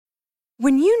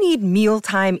When you need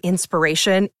mealtime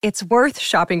inspiration, it's worth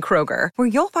shopping Kroger, where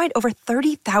you'll find over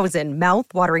 30,000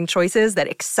 mouth-watering choices that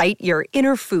excite your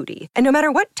inner foodie. And no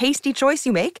matter what tasty choice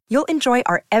you make, you'll enjoy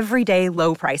our everyday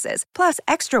low prices, plus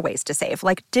extra ways to save,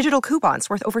 like digital coupons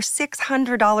worth over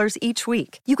 $600 each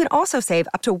week. You can also save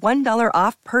up to $1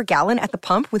 off per gallon at the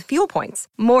pump with fuel points.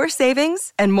 More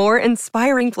savings and more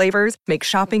inspiring flavors make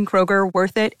shopping Kroger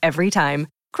worth it every time.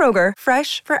 Kroger,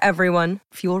 fresh for everyone.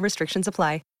 Fuel restrictions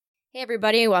apply. Hey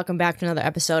everybody, welcome back to another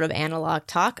episode of Analog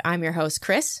Talk. I'm your host,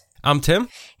 Chris. I'm Tim.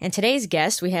 And today's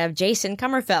guest, we have Jason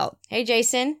Kummerfeldt. Hey,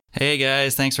 Jason. Hey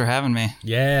guys, thanks for having me.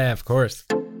 Yeah, of course.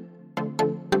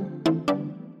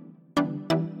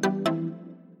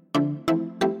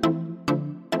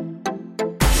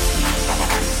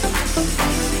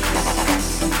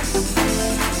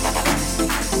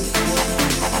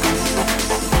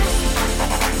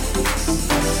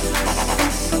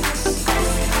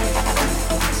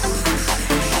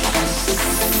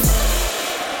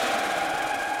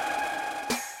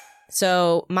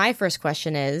 So my first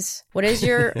question is, what is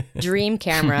your dream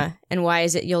camera and why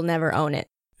is it you'll never own it?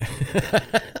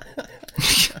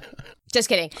 Just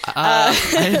kidding. I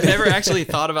had never actually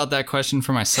thought about that question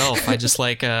for myself. I just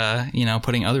like,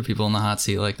 putting other people in the hot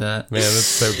seat like that. Man, that's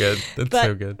so good. That's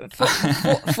so good.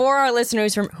 For our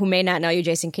listeners who may not know you,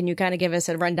 Jason, can you kind of give us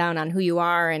a rundown on who you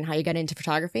are and how you got into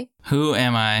photography? Who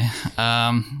am I?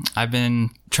 I've been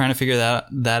trying to figure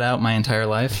that out my entire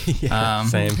life. Yeah,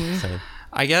 same.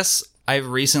 I guess I've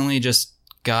recently just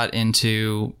got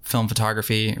into film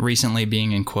photography, recently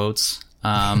being in quotes.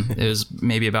 It was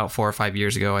maybe about 4 or 5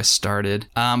 years ago I started.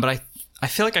 But I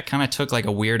feel like I kind of took like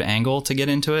a weird angle to get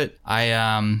into it.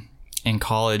 In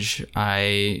college,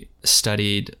 I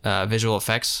studied visual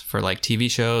effects for like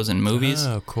TV shows and movies.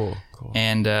 Oh, cool.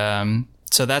 And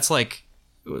so that's like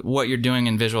what you're doing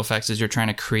in visual effects is you're trying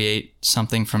to create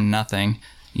something from nothing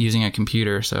using a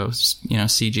computer. So,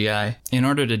 CGI. In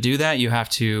order to do that, you have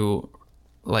to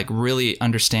like really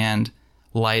understand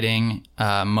lighting,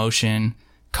 motion,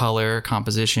 color,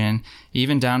 composition,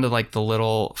 even down to like the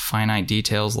little finite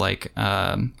details like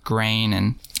grain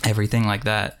and everything like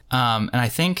that. And I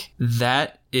think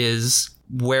that is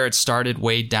where it started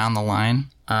way down the line.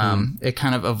 It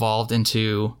kind of evolved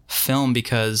into film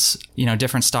because,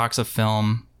 different stocks of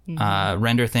film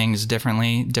render things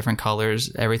differently, different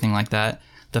colors, everything like that.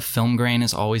 The film grain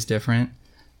is always different.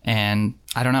 And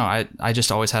I don't know, I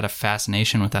just always had a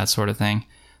fascination with that sort of thing.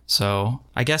 So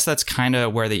I guess that's kind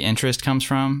of where the interest comes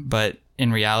from. But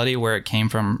in reality, where it came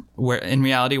from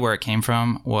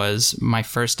was my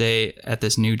first day at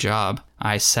this new job.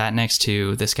 I sat next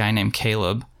to this guy named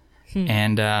Caleb.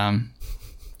 And I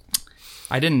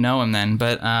didn't know him then,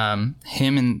 but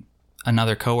him and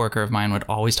another coworker of mine would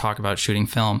always talk about shooting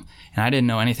film, and I didn't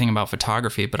know anything about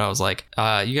photography, but I was like,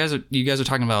 you guys are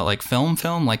talking about like film,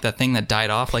 like that thing that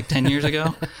died off like 10 years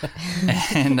ago.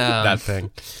 And that thing.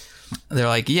 They're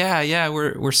like, yeah,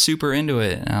 we're super into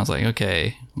it. And I was like,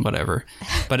 okay, whatever.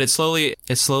 But it slowly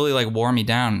like wore me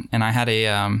down, and I had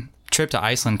a trip to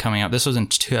Iceland coming up. This was in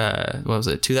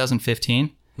 2015.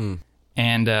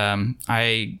 And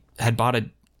I had bought a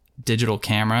digital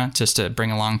camera just to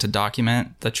bring along to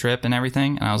document the trip and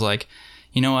everything. And I was like,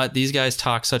 you know what? These guys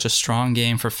talk such a strong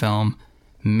game for film.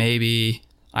 Maybe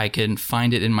I can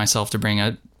find it in myself to bring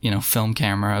a, film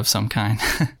camera of some kind.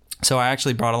 So I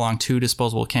actually brought along 2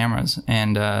 disposable cameras.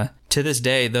 And to this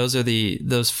day, those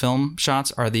film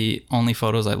shots are the only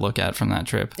photos I look at from that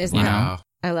trip. Wow.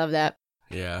 I love that.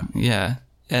 Yeah. Yeah.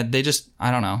 And they just, I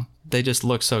don't know. They just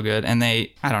look so good. And I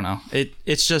don't know.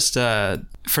 It's just,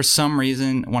 for some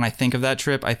reason, when I think of that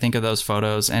trip, I think of those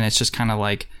photos, and it's just kind of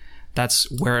like, that's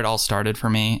where it all started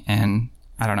for me. And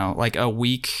I don't know, like a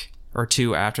week or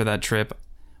 2 after that trip,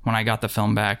 when I got the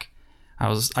film back,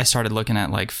 I started looking at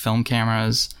like film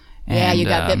cameras. Yeah, you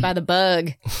got bit by the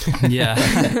bug.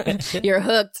 Yeah. You're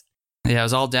hooked. Yeah, it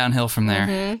was all downhill from there.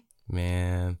 Mm-hmm.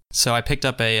 Man. So I picked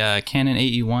up a Canon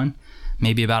AE1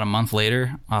 maybe about a month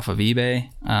later off of eBay,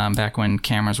 back when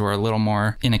cameras were a little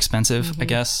more inexpensive, I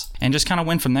guess, and just kind of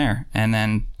went from there. And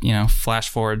then, flash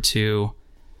forward to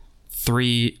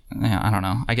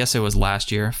I guess it was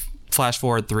last year, flash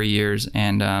forward 3 years,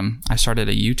 and I started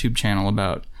a YouTube channel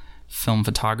about film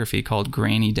photography called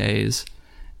grainydays.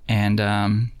 And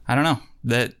I don't know,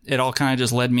 that it all kind of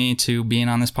just led me to being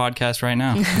on this podcast right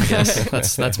now. I guess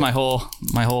that's my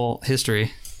whole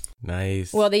history.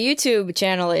 Nice. Well, the YouTube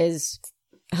channel is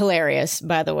hilarious,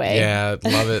 by the way. Yeah,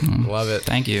 love it. Love it.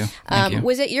 Thank you.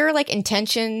 Was it your like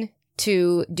intention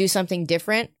to do something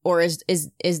different, or is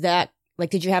that like,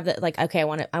 did you have that like, okay,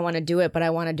 I want to do it, but I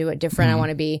want to do it different. I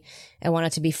want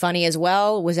it to be funny as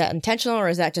well. Was that intentional, or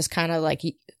is that just kind of like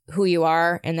who you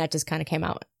are, and that just kind of came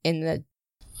out in the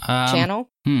channel?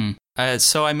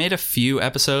 So I made a few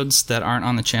episodes that aren't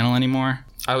on the channel anymore.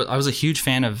 I was a huge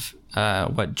fan of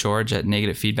what George at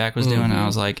Negative Feedback was doing, and I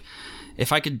was like,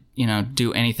 if I could,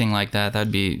 do anything like that,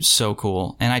 that'd be so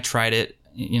cool. And I tried it,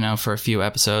 for a few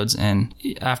episodes, and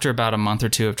after about a month or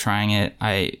two of trying it,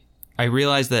 I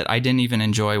realized that I didn't even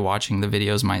enjoy watching the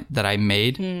videos that I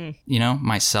made,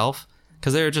 myself,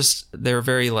 because they were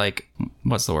very like,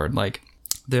 what's the word? Like,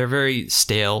 they're very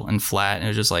stale and flat, and it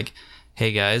was just like,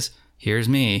 hey guys, here's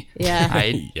me. Yeah.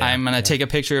 I'm going to take a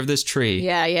picture of this tree.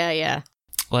 Yeah.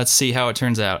 Let's see how it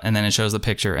turns out. And then it shows the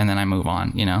picture, and then I move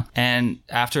on, And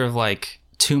after like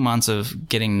 2 months of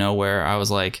getting nowhere, I was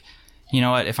like, you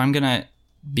know what? If I'm going to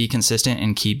be consistent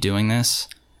and keep doing this,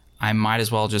 I might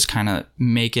as well just kind of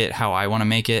make it how I want to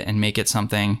make it, and make it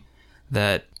something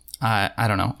that, I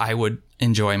don't know, I would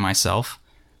enjoy myself.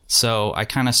 So I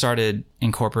kind of started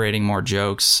incorporating more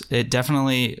jokes. It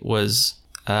definitely was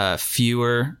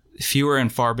fewer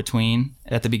and far between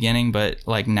at the beginning, but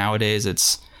like nowadays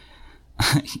it's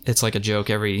like a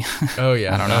joke every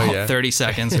I don't know, 30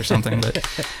 seconds or something. But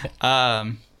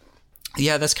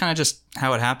yeah, that's kind of just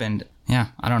how it happened. Yeah,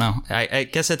 I don't know. I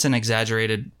guess it's an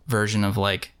exaggerated version of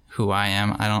like who I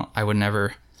am. I would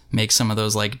never make some of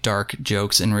those like dark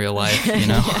jokes in real life,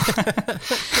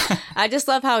 I just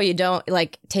love how you don't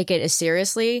like take it as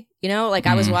seriously, like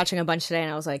I was watching a bunch today,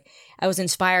 and I was like, I was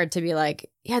inspired to be like,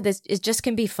 yeah, it just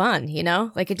can be fun,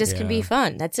 like it just can be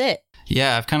fun. That's it.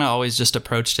 Yeah, I've kind of always just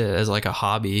approached it as like a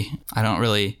hobby. I don't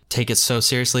really take it so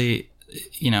seriously,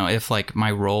 if like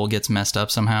my role gets messed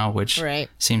up somehow, which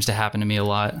seems to happen to me a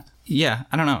lot. Yeah,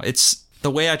 I don't know. It's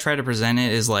the way I try to present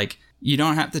it is like, you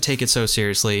don't have to take it so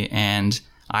seriously, and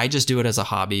I just do it as a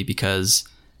hobby because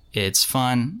it's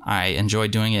fun. I enjoy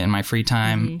doing it in my free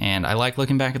time, and I like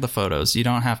looking back at the photos. You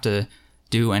don't have to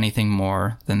do anything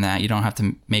more than that. You don't have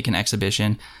to make an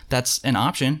exhibition. That's an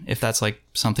option if that's like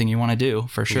something you want to do,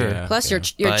 for sure. Yeah, plus your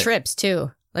trips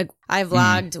too. Like I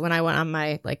vlogged when I went on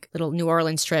my like little New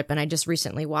Orleans trip, and I just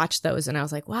recently watched those, and I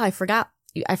was like, wow, I forgot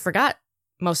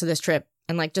most of this trip,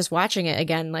 and like just watching it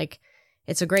again, like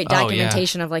it's a great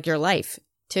documentation of like your life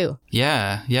too.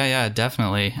 Yeah,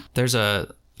 definitely. There's I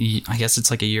guess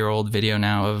it's like a year-old video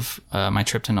now of my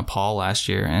trip to Nepal last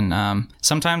year, and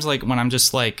sometimes like when I'm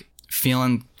just like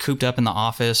feeling cooped up in the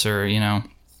office, or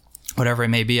whatever it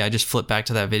may be, I just flip back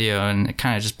to that video, and it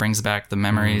kind of just brings back the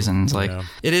memories, and it's like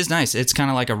it is nice. It's kind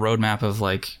of like a roadmap of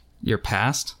like your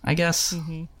past, I guess.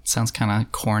 Sounds kind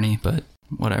of corny, but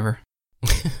whatever.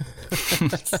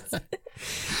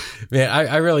 Man,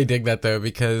 I really dig that though,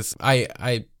 because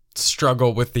I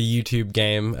struggle with the YouTube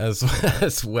game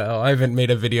as well. I haven't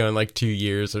made a video in like 2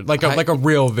 years, or like a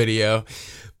real video.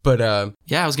 But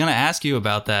yeah, I was gonna ask you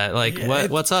about that. Like,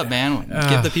 what's up, man?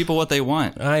 Give the people what they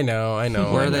want. I know.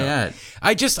 Where are they at?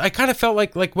 I kind of felt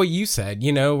like what you said,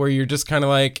 where you're just kind of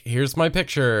like, here's my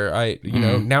picture.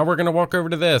 Now we're gonna walk over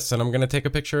to this, and I'm gonna take a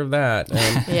picture of that.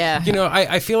 And yeah,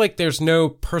 I feel like there's no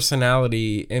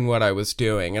personality in what I was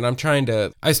doing, and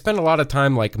I spent a lot of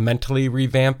time like mentally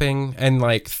revamping and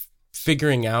like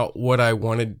figuring out what I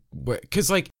wanted, because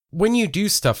like, when you do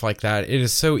stuff like that, it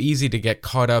is so easy to get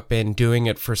caught up in doing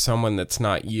it for someone that's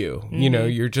not you.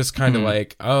 You're just kind of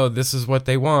like, oh, this is what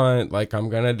they want. Like, I'm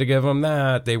going to give them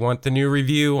that. They want the new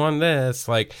review on this.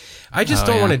 Like, I just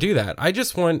don't want to do that. I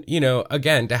just want,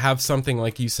 again, to have something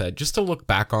like you said, just to look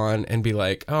back on and be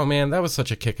like, oh man, that was such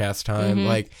a kick-ass time.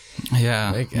 Like,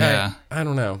 I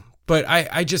don't know. But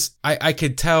I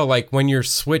could tell, like, when your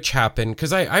switch happened,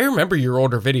 because I remember your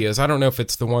older videos. I don't know if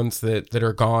it's the ones that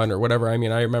are gone or whatever. I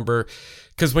mean, I remember,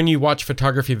 because when you watch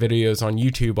photography videos on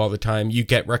YouTube all the time, you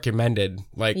get recommended,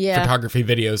 like, photography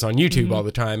videos on YouTube all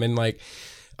the time. And, like,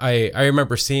 I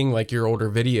remember seeing, like, your older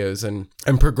videos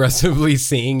and progressively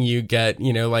seeing you get,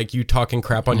 like, you talking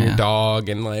crap on your dog,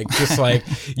 and, like, just, like,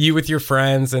 you with your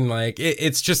friends. And, like,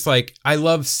 it's just, like, I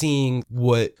love seeing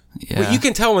what you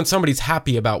can tell when somebody's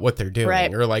happy about what they're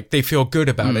doing, or like they feel good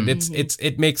about it.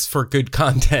 It makes for good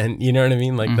content. You know what I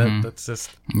mean? Like that's just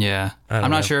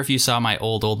I'm not sure if you saw my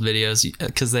old videos,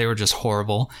 because they were just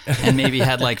horrible, and maybe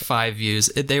had like 5 views.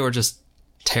 They were just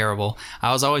terrible.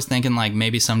 I was always thinking like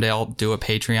maybe someday I'll do a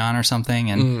Patreon or something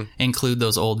and include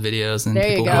those old videos, and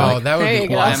there people go. go like, that would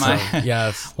be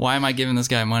awesome. Why am I giving this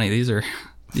guy money? These are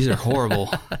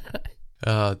horrible.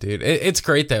 Oh, dude, it's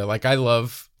great though. Like I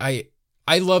love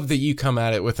that you come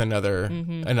at it with another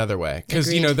way, because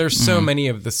there's so many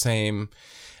of the same.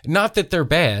 Not that they're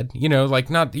bad, like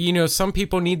not some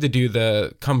people need to do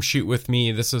the come shoot with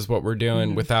me. This is what we're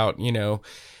doing without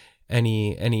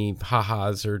any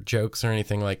ha-has or jokes or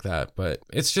anything like that. But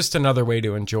it's just another way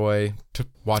to enjoy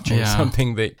watching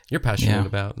something that you're passionate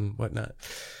about and whatnot.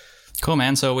 Cool,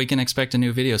 man. So we can expect a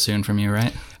new video soon from you,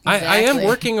 right? Exactly. I'm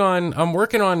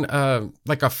working on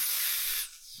like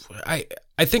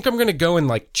I think I'm going to go in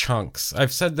like chunks.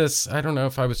 I've said this. I don't know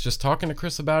if I was just talking to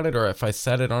Chris about it or if I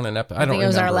said it on an episode. I don't remember. It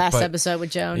was our last episode with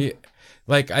Joan. Yeah,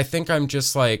 like, I think I'm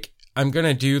just like, I'm going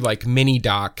to do like mini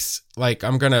docs. Like,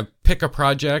 I'm going to pick a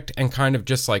project and kind of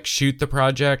just like shoot the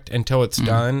project until it's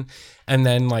done and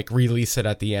then like release it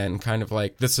at the end. Kind of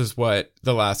like, this is what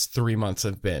the last 3 months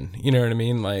have been. You know what I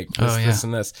mean? Like this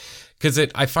and this. Because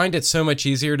I find it so much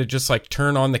easier to just like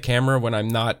turn on the camera when I'm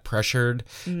not pressured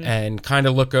and kind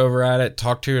of look over at it,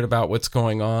 talk to it about what's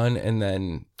going on, and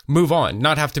then move on.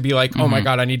 Not have to be like, oh my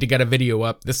God, I need to get a video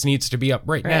up. This needs to be up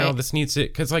right now. This needs to,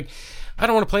 because like, I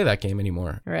don't want to play that game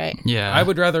anymore. Right. Yeah. I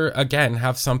would rather, again,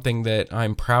 have something that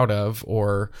I'm proud of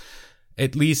or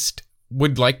at least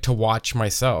would like to watch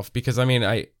myself, because I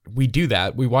mean, we do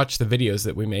that. We watch the videos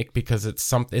that we make because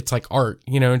it's like art,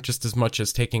 you know, just as much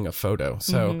as taking a photo.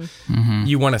 So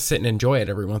you want to sit and enjoy it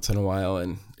every once in a while.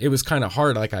 And it was kind of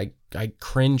hard. Like I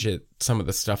cringe at some of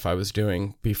the stuff I was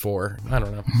doing before. I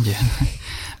don't know. Yeah.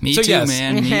 Me too,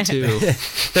 man. Me too.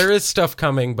 There is stuff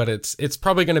coming, but it's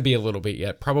probably going to be a little bit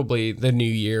yet. Probably the new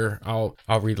year, I'll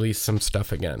release some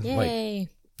stuff again. Yay.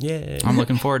 Yeah. I'm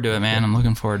looking forward to it, man. I'm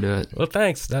looking forward to it. Well,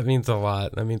 thanks. That means a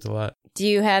lot. Do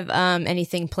you have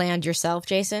anything planned yourself,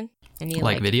 Jason? Any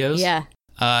like videos? Yeah.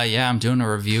 Yeah, I'm doing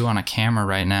a review on a camera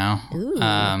right now.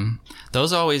 Ooh.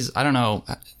 Those always, I don't know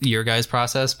your guys'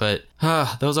 process, but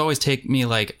those always take me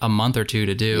like a month or two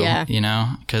to do, you know,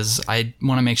 because I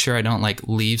want to make sure I don't like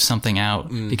leave something out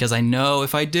because I know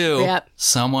if I do,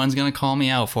 someone's going to call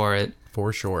me out for it.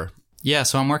 For sure. Yeah,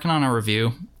 so I'm working on a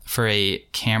review for a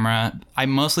camera. I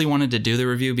mostly wanted to do the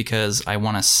review because I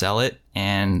want to sell it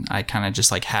and I kind of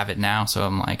just like have it now. So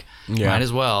I'm like, might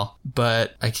as well.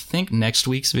 But I think next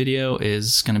week's video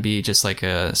is going to be just like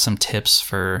some tips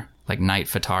for like night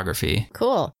photography.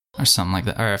 Cool. Or something like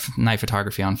that. Or night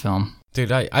photography on film.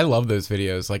 Dude, I love those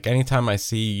videos. Like anytime I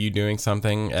see you doing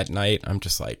something at night, I'm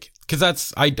just like,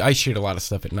 because I shoot a lot of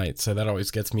stuff at night. So that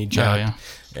always gets me jacked.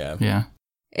 Yeah.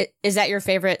 Is that your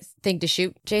favorite thing to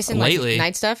shoot, Jason? Lately. Like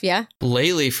night stuff? Yeah.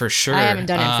 Lately, for sure. I haven't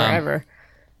done it forever.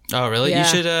 Oh, really? Yeah. You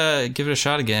should give it a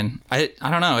shot again. I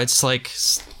don't know. It's like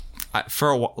for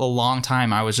a long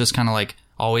time, I was just kind of like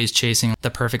always chasing the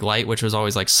perfect light, which was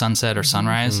always like sunset or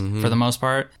sunrise for the most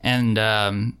part. And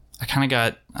I kind of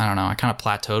got, I don't know, I kind of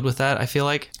plateaued with that, I feel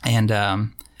like. And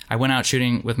I went out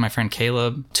shooting with my friend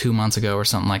Caleb 2 months ago or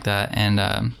something like that. And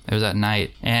it was at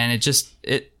night. And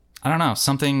I don't know,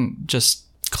 something just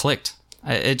clicked.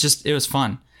 It was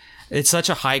fun. It's such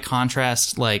a high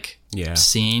contrast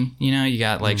scene, you know, you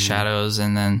got like shadows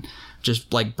and then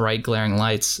just like bright glaring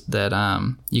lights that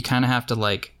you kind of have to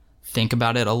like think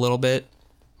about it a little bit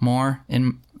more.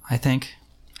 I think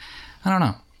I don't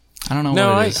know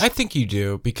no, what it is. I think you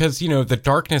do, because you know the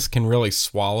darkness can really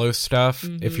swallow stuff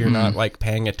if you're not like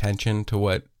paying attention to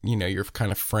what, you know, you're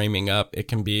kind of framing up. It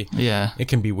can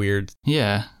be weird.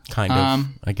 Yeah. Kind of,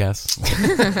 I guess.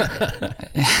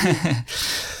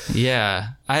 Yeah.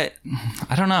 I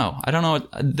don't know.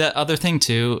 The other thing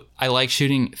too, I like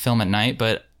shooting film at night,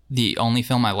 but the only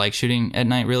film I like shooting at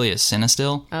night really is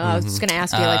Cinestill. Oh, I was just going to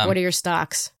ask you, like, what are your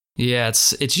stocks? Yeah,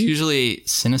 it's usually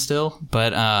Cinestill,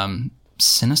 but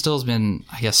Cinestill's been,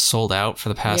 I guess, sold out for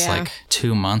the past like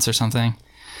 2 months or something.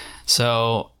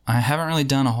 So I haven't really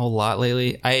done a whole lot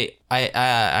lately. I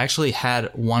actually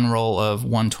had one roll of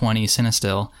 120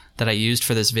 Cinestill that I used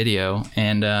for this video,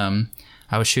 and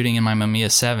I was shooting in my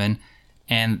Mamiya 7,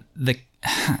 and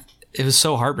it was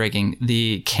so heartbreaking.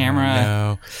 The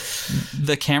camera,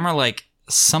 like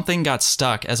something got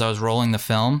stuck as I was rolling the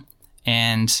film,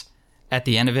 and at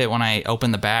the end of it, when I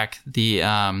opened the back, the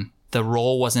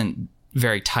roll wasn't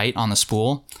very tight on the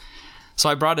spool. So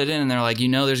I brought it in and they're like, you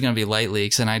know, there's going to be light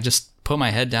leaks. And I just put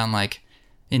my head down like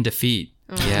in defeat.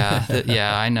 Yeah,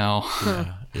 I know.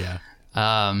 Yeah.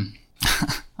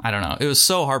 I don't know. It was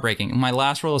so heartbreaking. My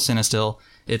last roll of Cinestill,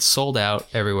 it's sold out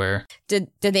everywhere. Did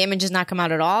the images not come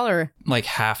out at all, or? Like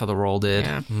half of the roll did.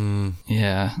 Yeah.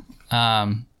 Yeah.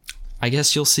 I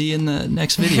guess you'll see in the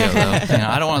next video, though. You know,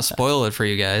 I don't want to spoil it for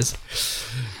you guys.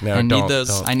 No, I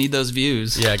need those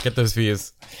views. Yeah, get those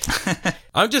views.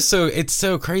 It's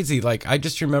so crazy. Like, I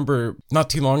just remember not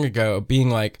too long ago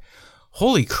being like,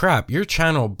 holy crap, your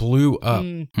channel blew up.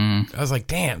 I was like,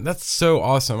 damn, that's so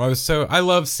awesome. I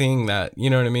love seeing that. You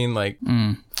know what I mean? Like,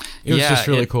 it was just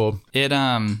really cool. It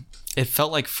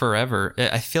felt like forever.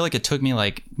 I feel like it took me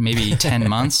like maybe 10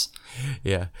 months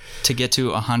Yeah. to get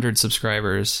to 100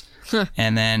 subscribers.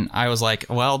 And then I was like,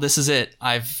 well, this is it.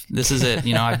 This is it.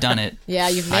 I've done it. Yeah,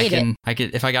 you've made it. I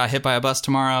could, if I got hit by a bus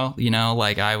tomorrow,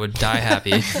 like I would die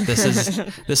happy.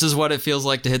 This is what it feels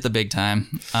like to hit the big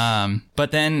time.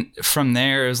 But then from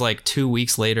there, it was like 2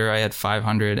 weeks later, I had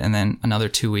 500, and then another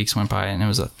 2 weeks went by and it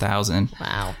was 1,000.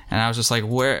 Wow. And I was just like,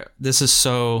 this is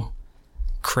so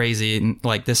crazy.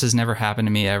 Like, this has never happened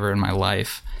to me ever in my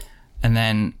life. And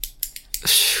then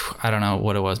I don't know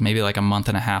what it was. Maybe like a month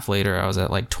and a half later, I was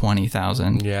at like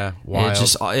 20,000. Yeah, wild.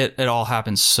 It all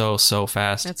happened so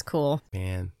fast. That's cool.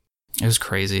 Man. It was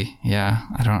crazy. Yeah,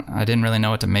 I didn't really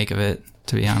know what to make of it,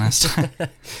 to be honest.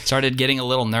 Started getting a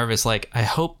little nervous. Like, I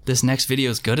hope this next video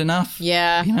is good enough.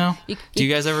 Yeah. Do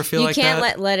you guys ever feel like that? You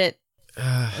can't let it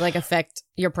like affect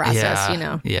your process.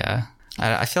 Yeah.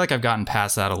 I feel like I've gotten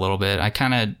past that a little bit. I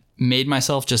kind of made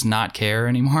myself just not care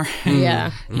anymore.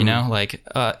 Yeah. Like,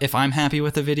 if I'm happy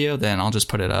with the video, then I'll just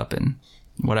put it up and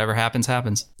whatever happens.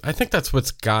 I think that's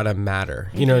what's gotta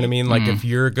matter. You know what I mean? Like, if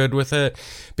you're good with it.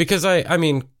 Because I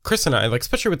mean, Chris and I, like,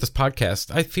 especially with this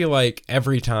podcast, I feel like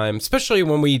every time, especially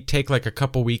when we take like a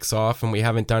couple weeks off and we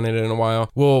haven't done it in a while,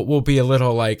 we'll be a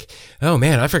little like, oh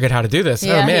man, I forget how to do this.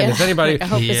 Yeah, oh man, yeah. does anybody? Like, I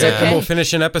hope it's okay. And we'll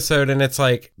finish an episode and it's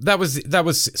like, that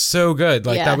was so good.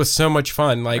 Like, that was so much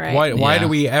fun. Like, Right. why do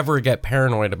we ever get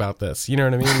paranoid about this? You know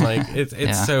what I mean? Like,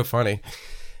 it's so funny.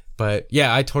 But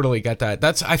yeah, I totally get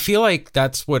that. I feel like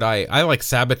that's what I like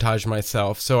sabotage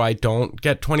myself so I don't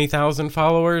get 20,000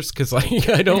 followers because like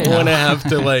I don't want to have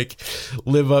to like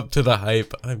live up to the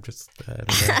hype. I don't know.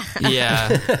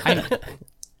 Yeah,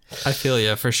 I feel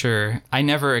you for sure. I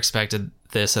never expected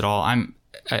this at all. I'm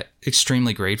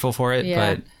extremely grateful for it,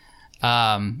 but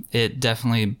it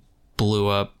definitely blew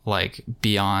up like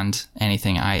beyond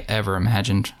anything I ever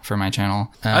imagined for my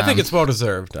channel. I think it's well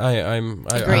deserved. I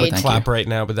would clap right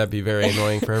now, but that'd be very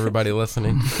annoying for everybody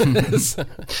listening. Thanks.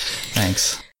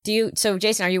 So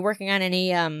Jason, are you working on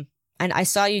any and I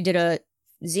saw you did a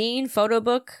zine photo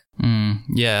book?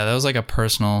 Yeah, that was like a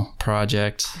personal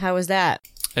project. How was that?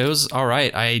 It was all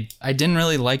right. I didn't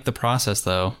really like the process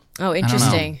though. Oh,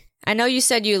 interesting. I know you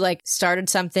said you like started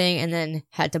something and then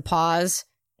had to pause.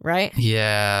 Right?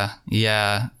 Yeah.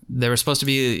 There was supposed to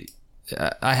be,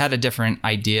 I had a different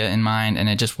idea in mind and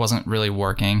it just wasn't really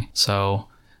working. So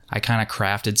I kind of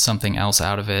crafted something else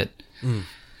out of it.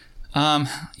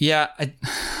 Yeah,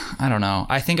 I don't know.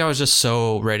 I think I was just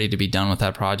so ready to be done with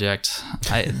that project.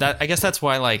 I guess that's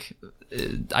why like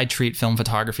I treat film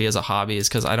photography as a hobby is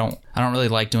because I don't really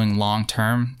like doing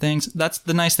long-term things. That's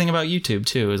the nice thing about YouTube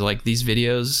too, is like these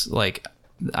videos, like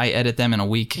I edit them in a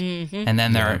week and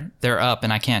then they're up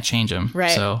and I can't change them.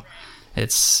 Right. So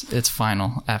it's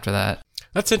final after that.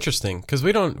 That's interesting because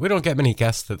we don't get many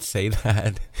guests that say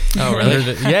that. Oh,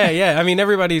 really? Yeah. I mean,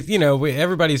 everybody's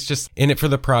just in it for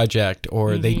the project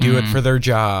or they do it for their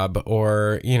job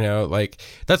or, like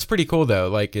that's pretty cool though.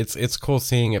 Like it's cool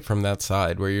seeing it from that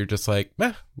side where you're just like,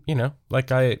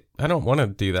 like I don't want to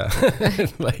do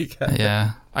that. Like,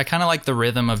 yeah. I kind of like the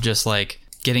rhythm of just like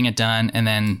getting it done and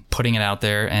then putting it out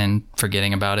there and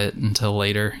forgetting about it until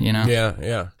later,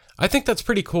 Yeah. I think that's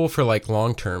pretty cool for like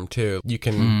long term too. You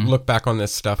can look back on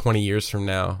this stuff 20 years from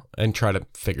now and try to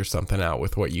figure something out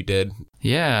with what you did.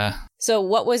 Yeah. So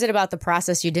what was it about the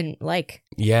process you didn't like?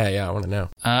 Yeah, I want to know.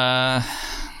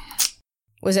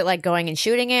 Was it like going and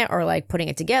shooting it or like putting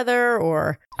it together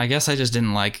or? I guess I just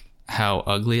didn't like how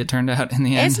ugly it turned out in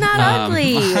the end. It's not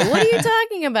ugly. What are you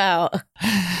talking about?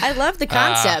 I love the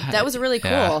concept. That was really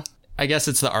cool. Yeah. I guess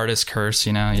it's the artist's curse,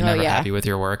 you're never happy with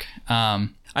your work.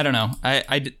 I don't know.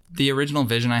 The original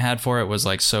vision I had for it was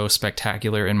like so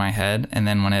spectacular in my head. And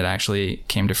then when it actually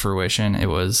came to fruition, it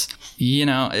was,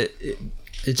 it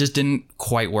just didn't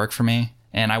quite work for me.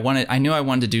 And I knew I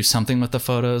wanted to do something with the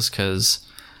photos because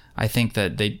I think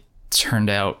that they turned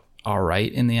out all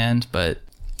right in the end, but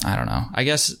I don't know. I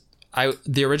guess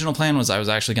the original plan was I was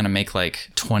actually going to make like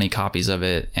 20 copies of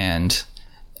it and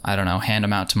I don't know, hand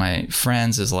them out to my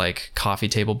friends as like coffee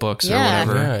table books or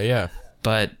whatever. Yeah.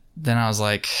 But then I was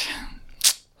like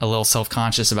a little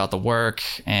self-conscious about the work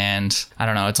and I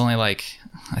don't know, it's only like,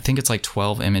 I think it's like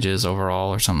 12 images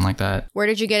overall or something like that. Where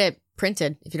did you get it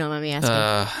printed, if you don't mind me asking?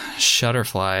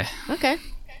 Shutterfly. Okay.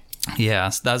 Yeah,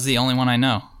 so that's the only one I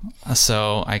know.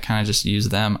 So I kind of just use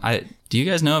them. Do you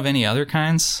guys know of any other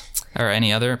kinds? Or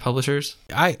any other publishers?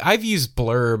 I've used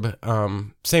Blurb,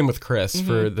 same with Chris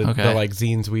for the like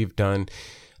zines we've done.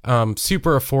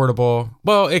 Super affordable.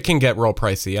 Well, it can get real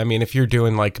pricey. I mean, if you're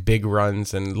doing like big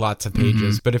runs and lots of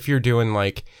pages, but if you're doing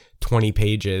like 20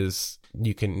 pages,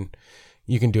 you can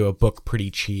do a book pretty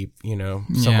cheap,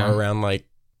 somewhere around like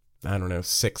I don't know,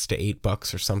 $6 to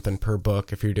 $8 or something per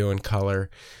book if you're doing color.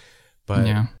 But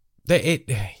Yeah.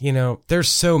 there's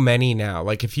so many now.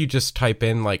 Like if you just type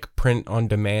in like print on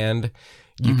demand,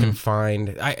 you can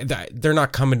find, they're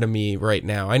not coming to me right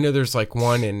now. I know there's like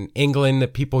one in England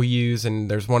that people use,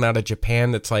 and there's one out of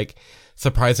Japan that's like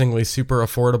surprisingly super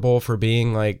affordable for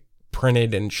being like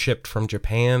printed and shipped from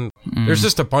Japan. There's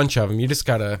just a bunch of them. You just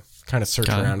gotta kind of search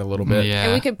around a little bit. Yeah.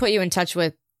 And we could put you in touch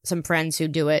with some friends who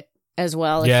do it as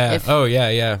well. Yeah.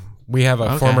 Yeah. We have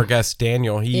a former guest,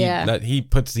 Daniel. He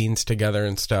puts zines together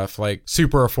and stuff, like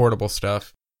super affordable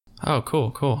stuff. Oh,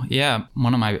 cool. Yeah,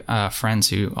 one of my friends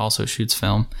who also shoots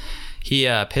film,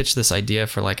 he pitched this idea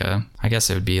for like I guess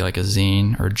it would be like a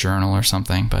zine or journal or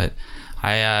something, but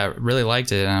I really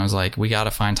liked it, and I was like, we got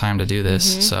to find time to do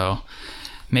this. So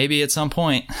maybe at some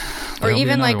point, or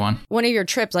even like one of your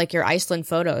trips, like your Iceland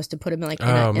photos, to put them in like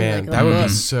that would be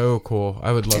so cool.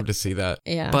 I would love to see that.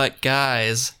 Yeah, but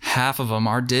guys, half of them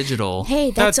are digital. Hey,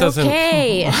 that's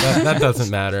okay. That doesn't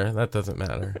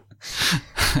matter.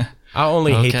 I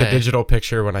only hate the digital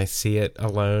picture when I see it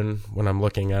alone, when I'm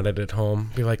looking at it at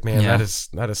home. Be like, man, that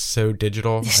is so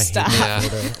digital. Stop. I hate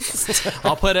that photo.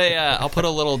 I'll put a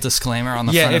little disclaimer on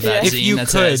the front of that zine that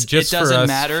says, just it doesn't for us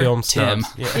matter, film Tim.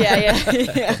 stars.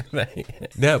 Yeah.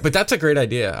 No, but that's a great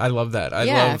idea. I love that. I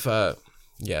love,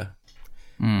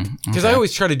 because Okay. I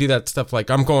always try to do that stuff,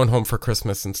 like I'm going home for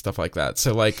Christmas and stuff like that.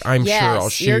 So like I'm sure I'll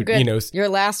shoot, Your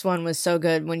last one was so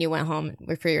good when you went home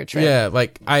for your trip. Yeah,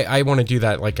 like I want to do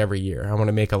that like every year. I want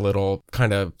to make a little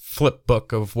kind of flip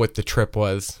book of what the trip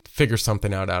was, figure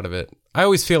something out of it. I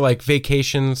always feel like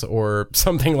vacations or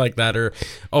something like that are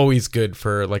always good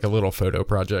for like a little photo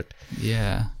project.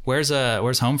 Yeah. Where's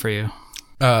home for you?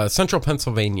 Central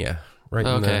Pennsylvania, right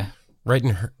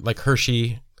in like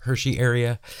Hershey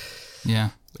area. Yeah.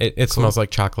 It smells like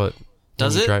chocolate.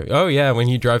 Does it? Oh, yeah, when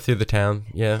you drive through the town.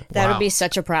 Yeah. That would be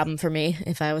such a problem for me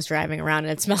if I was driving around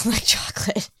and it smelled like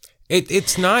chocolate.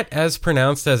 It's not as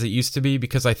pronounced as it used to be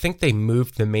because I think they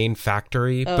moved the main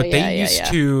factory, but they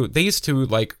used to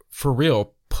like for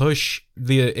real push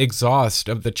the exhaust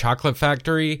of the chocolate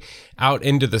factory out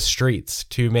into the streets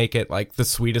to make it like the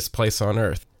sweetest place on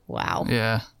earth. Wow.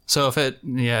 Yeah. So if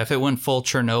it went full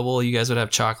Chernobyl, you guys would have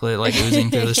chocolate like oozing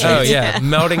through the streets. Oh yeah,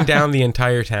 melting down the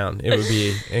entire town. It would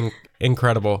be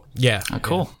incredible. Yeah. Oh,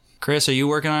 cool. Chris, are you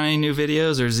working on any new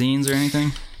videos or zines or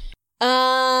anything?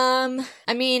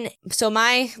 I mean, so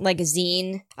my like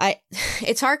zine,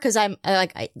 it's hard because I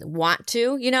want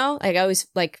to, like I always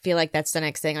like feel like that's the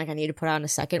next thing. Like I need to put on a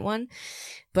second one,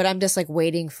 but I'm just like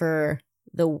waiting for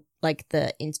the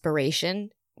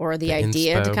inspiration or the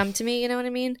idea to come to me, you know what I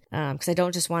mean? Because I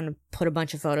don't just want to put a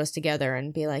bunch of photos together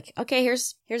and be like, okay,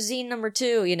 here's zine number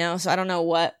 2, So I don't know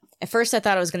what. At first, I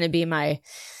thought it was going to be my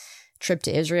trip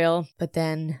to Israel, but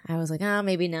then I was like,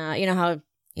 maybe not. You know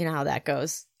how that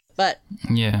goes. But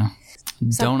yeah,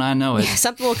 don't I know it? Yeah,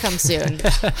 something will come soon.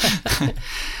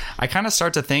 I kind of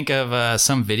start to think of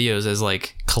some videos as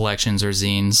like collections or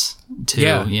zines too.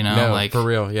 Yeah, like for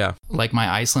real. Yeah, like my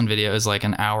Iceland video is like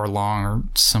an hour long or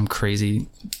some crazy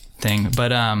thing,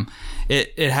 but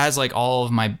it has like all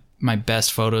of my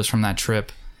best photos from that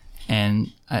trip,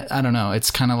 and I don't know.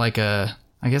 It's kind of like I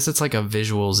guess it's like a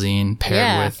visual zine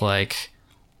paired with like.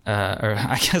 Or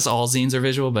I guess all zines are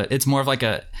visual, but it's more of like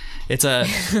it's a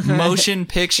motion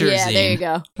picture zine. Yeah, there you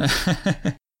go.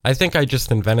 I think I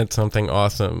just invented something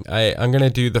awesome. I'm gonna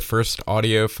do the first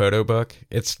audio photo book.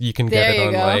 You can get it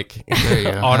on like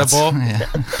Audible.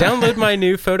 Download my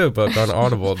new photo book on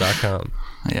audible.com.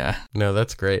 Yeah. No,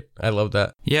 that's great. I love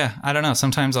that. Yeah, I don't know.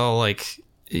 Sometimes I'll like,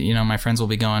 my friends will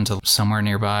be going to somewhere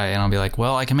nearby and I'll be like,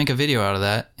 well, I can make a video out of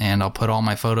that, and I'll put all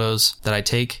my photos that I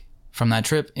take from that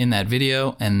trip in that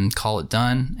video and call it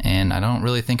done. And I don't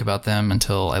really think about them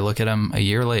until I look at them a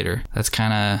year later. That's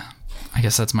kind of, I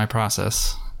guess that's my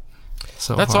process.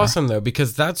 That's awesome though,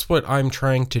 because that's what I'm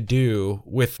trying to do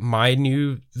with my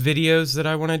new videos that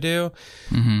I want to do.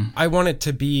 Mm-hmm. I want it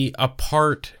to be a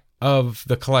part of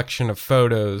the collection of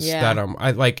photos that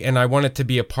I like, and I want it to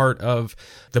be a part of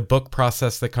the book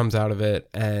process that comes out of it.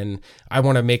 And I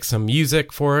want to make some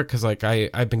music for it because like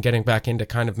I've been getting back into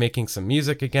kind of making some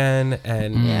music again,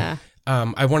 and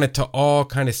I want it to all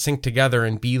kind of sync together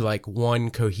and be like one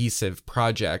cohesive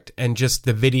project, and just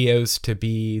the videos to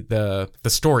be the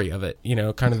story of it,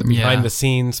 kind of the behind the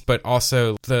scenes, but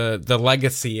also the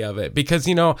legacy of it. Because,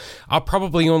 I'll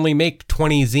probably only make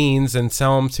 20 zines and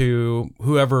sell them to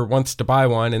whoever wants to buy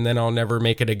one, and then I'll never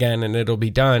make it again and it'll be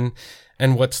done.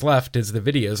 And what's left is the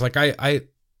videos. Like I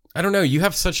don't know, you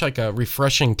have such like a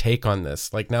refreshing take on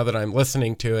this. Like now that I'm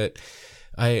listening to it,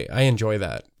 I enjoy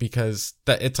that because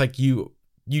it's like you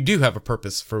you do have a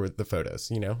purpose for the photos,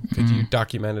 you know, because you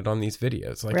documented on these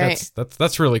videos. Like Right.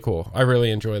 that's really cool. I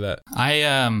really enjoy that.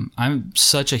 I'm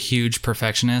such a huge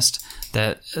perfectionist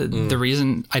that the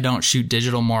reason I don't shoot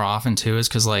digital more often too is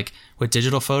because like with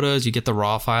digital photos, you get the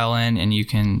raw file in and you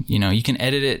can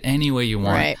edit it any way you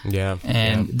want. Right. Yeah.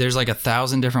 And there's like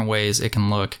 1,000 different ways it can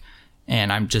look,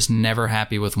 and I'm just never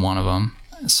happy with one of them.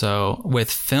 So with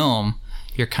film,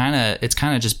 it's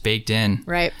kind of just baked in.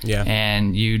 Right. Yeah.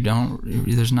 And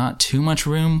there's not too much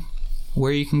room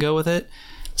where you can go with it.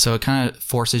 So it kind of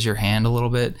forces your hand a little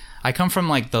bit. I come from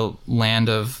like the land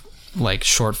of like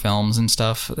short films and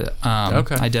stuff.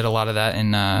 Okay. I did a lot of that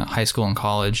in high school and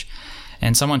college.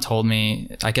 And someone told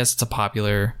me, I guess it's a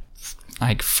popular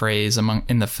like phrase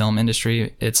in the film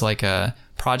industry. It's like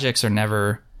projects are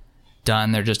never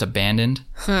done. They're just abandoned.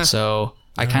 So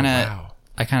I kind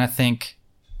of think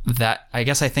that, I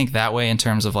guess I think that way in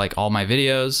terms of like all my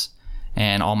videos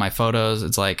and all my photos.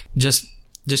 It's like just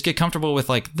get comfortable with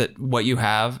like what you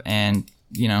have, and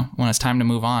you know, when it's time to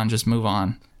move on, just move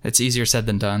on. It's easier said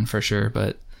than done for sure,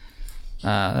 but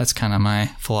that's kind of my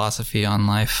philosophy on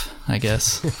life, I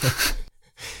guess.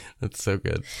 That's so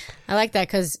good. I like that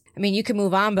because, I mean, you can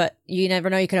move on, but you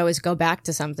never know. You could always go back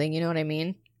to something. You know what I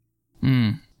mean?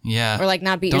 Yeah. Or like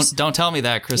not be. Don't tell me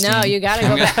that, Christine. No, you gotta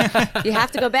go back. You have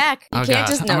to go back. You can't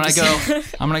just. No,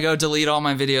 I'm gonna go delete all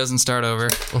my videos and start over.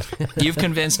 You've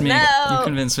convinced me. No. You've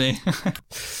convinced me.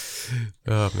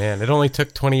 Oh man, it only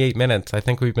took 28 minutes. I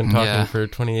think we've been talking for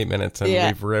 28 minutes, and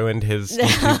we've ruined his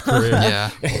YouTube career.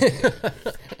 Yeah.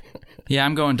 Yeah,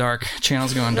 I'm going dark.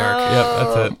 Channel's going dark.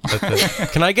 Yep, that's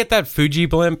it. Can I get that Fuji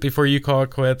blimp before you call it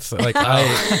quits? Like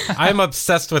I'm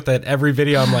obsessed with it. Every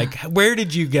video, I'm like, where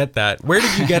did you get that? Where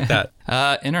did you get that?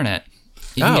 Internet.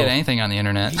 You can get anything on the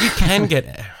internet. You can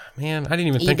get. Man, I didn't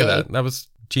even think of that. That was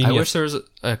genius. I wish there was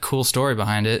a cool story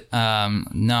behind it.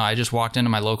 No, I just walked into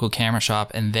my local camera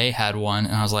shop and they had one,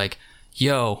 and I was like,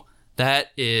 "Yo,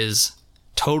 that is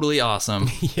totally awesome."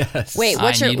 Yes. Wait,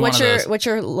 what's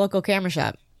your local camera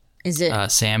shop? Is it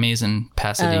Sammy's in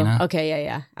Pasadena? Oh, okay,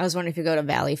 yeah. I was wondering if you go to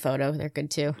Valley Photo, they're good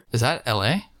too. Is that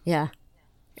L.A.? Yeah.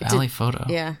 Valley Photo.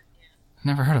 Yeah.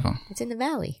 Never heard of them. It's in the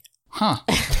valley. Huh.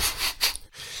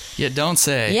 Yeah, don't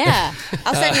say. Yeah.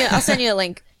 I'll send you a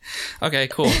link. Okay,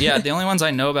 cool. Yeah, the only ones I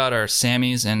know about are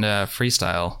Sammy's and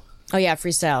Freestyle. Oh yeah,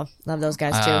 Freestyle. Love those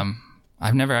guys too.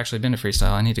 I've never actually been to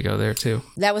Freestyle. I need to go there too.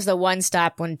 That was the one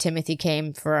stop when Timothy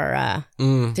came to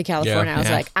California. I was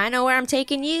like, I know where I'm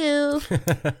taking you.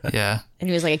 Yeah. And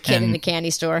he was like a kid in the candy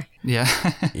store. Yeah.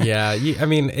 Yeah. I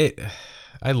mean,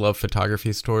 I love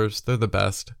photography stores. They're the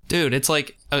best. Dude, it's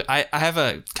like, I have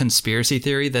a conspiracy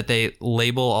theory that they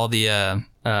label all the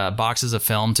boxes of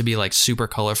film to be like super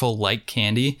colorful, like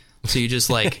candy. So you just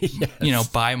like, yes.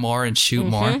 Buy more and shoot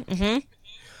more. Mm-hmm.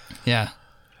 Yeah.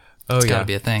 It's got to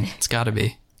be a thing. It's got to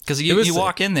be. Because you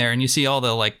walk in there and you see all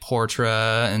the like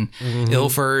Portra and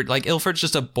Ilford. Like Ilford's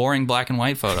just a boring black and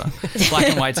white photo. Black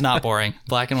and white's not boring.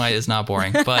 Black and white is not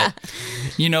boring. But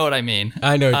you know what I mean.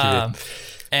 I know what you mean.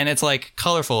 And it's like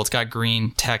colorful. It's got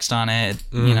green text on it.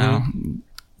 You know,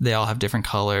 they all have different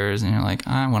colors. And you're like,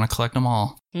 I want to collect them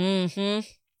all. Mm-hmm.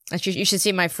 You should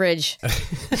see my fridge.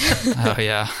 Oh,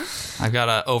 yeah. I've got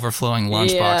an overflowing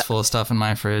lunchbox full of stuff in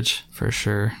my fridge for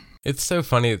sure. It's so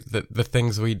funny that the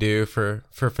things we do for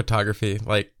photography,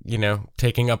 like, you know,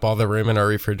 taking up all the room in our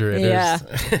refrigerators. Yeah.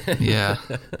 Yeah.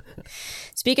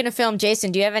 Speaking of film,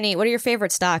 Jason, do you have what are your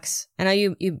favorite stocks? I know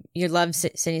you love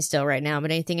sitting still right now,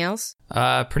 but anything else?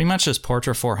 Pretty much just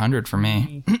Portra 400 for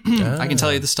me. I can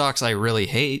tell you the stocks I really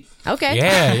hate. Okay.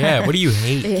 Yeah. What do you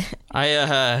hate?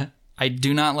 I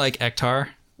do not like Ektar.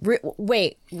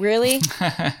 Wait, really?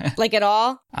 Like at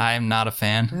all? I'm not a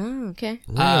fan. Oh, okay.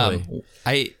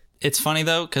 Really? It's funny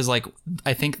though, because like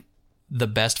I think the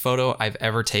best photo I've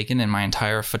ever taken in my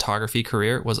entire photography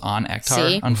career was on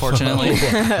Ektar, unfortunately.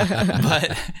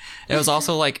 But it was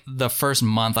also like the first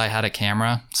month I had a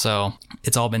camera, so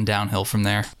it's all been downhill from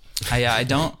there. I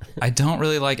don't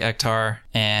really like Ektar,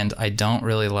 and I don't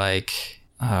really like.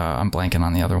 I'm blanking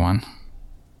on the other one.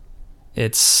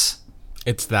 It's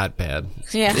that bad.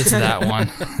 Yeah. It's that one.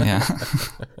 Yeah.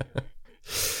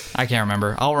 I can't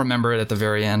remember. I'll remember it at the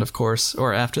very end, of course,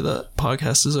 or after the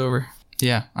podcast is over.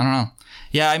 Yeah, I don't know.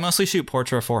 Yeah, I mostly shoot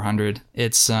Portra 400.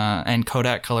 It's and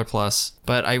Kodak Color Plus,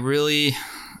 but I really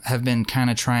have been kind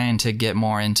of trying to get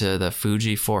more into the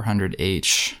Fuji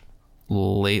 400H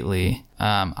lately.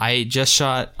 I just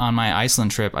shot on my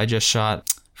Iceland trip. I just shot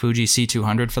Fuji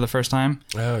C200 for the first time.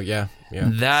 Oh, yeah.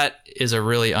 That is a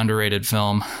really underrated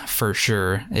film for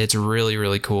sure. It's really,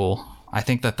 really cool. I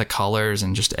think that the colors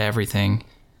and just everything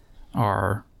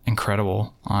are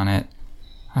incredible on it.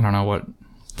 I don't know what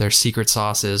their secret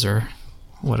sauce is or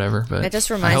whatever. But that just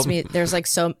reminds me, there's like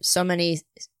so many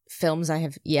films I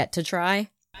have yet to try,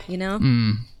 you know?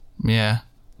 Yeah.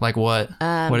 Like what?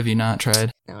 What have you not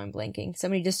tried? Now I'm blanking.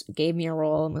 Somebody just gave me a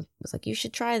role and was like, you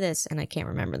should try this. And I can't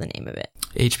remember the name of it.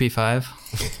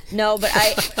 HP5? No, but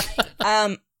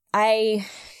I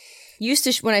used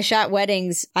to, when I shot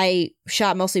weddings, I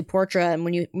shot mostly portrait. And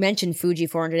when you mentioned Fuji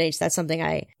 400H, that's something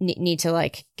I need to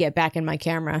like get back in my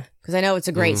camera. Because I know it's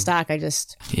a great stock.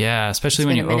 Yeah, especially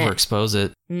when you overexpose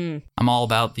it. I'm all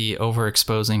about the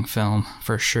overexposing film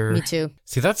for sure. Me too.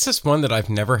 See, that's just one that I've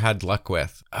never had luck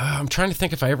with. I'm trying to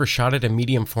think if I ever shot it in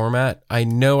medium format. I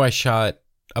know I shot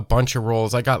a bunch of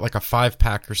rolls. I got like a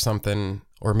 5-pack or something,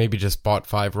 or maybe just bought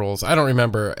 5 rolls. I don't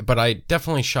remember, but I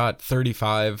definitely shot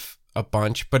 35 a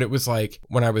bunch, but it was like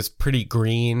when I was pretty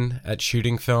green at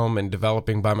shooting film and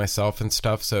developing by myself and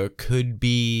stuff. So it could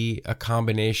be a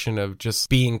combination of just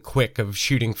being quick of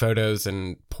shooting photos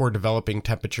and poor developing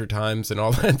temperature times and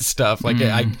all that stuff. Like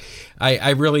I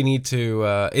really need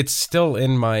to, it's still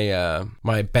in my,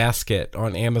 my basket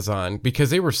on Amazon because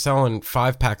they were selling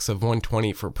 5-packs of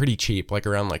 120 for pretty cheap, like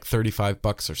around like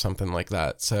 $35 or something like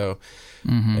that. So,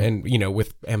 and you know,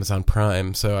 with Amazon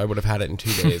Prime, so I would have had it in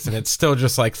 2 days and it's still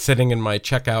just like sitting in my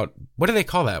checkout. What do they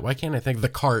call that? Why can't I think? The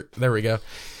cart. There we go.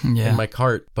 Yeah. In my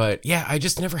cart. But yeah, I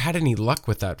just never had any luck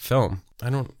with that film.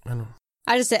 I don't.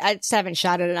 I just haven't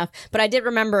shot it enough. But I did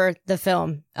remember the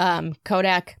film,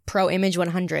 Kodak Pro Image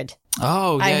 100.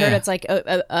 Oh, yeah. I heard it's like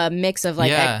a mix of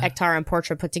like Ektar and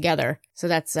Portra put together. So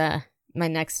that's my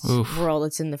next roll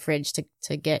that's in the fridge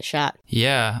to get shot.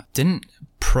 Yeah. Didn't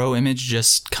Pro Image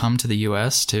just come to the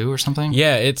US too or something?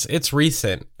 Yeah, it's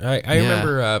recent. I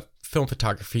remember Film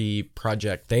Photography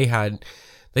Project,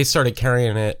 they started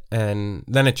carrying it and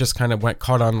then it just kind of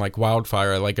caught on like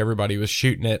wildfire. Like everybody was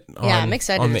shooting it on, I'm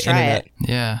excited to try internet. it.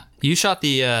 Yeah. You shot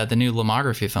the new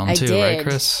Lomography film too, did. right,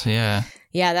 Chris? Yeah.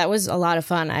 Yeah, that was a lot of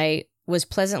fun. I was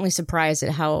pleasantly surprised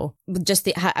at how just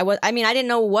I mean, I didn't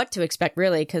know what to expect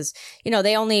really because, you know,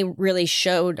 they only really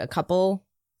showed a couple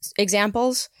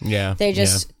examples. Yeah. They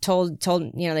just told,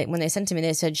 you know, when they sent to me,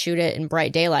 they said shoot it in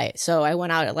bright daylight. So I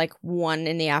went out at like 1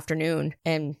 p.m.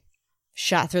 and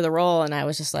shot through the roll and I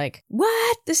was just like,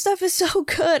 what? This stuff is so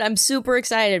good. I'm super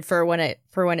excited for when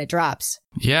it drops.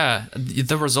 Yeah,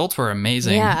 the results were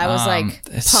amazing. Yeah, I was like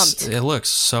pumped. It looks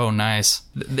so nice.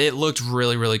 It looked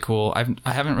really, really cool.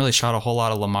 I haven't really shot a whole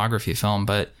lot of Lomography film,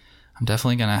 but I'm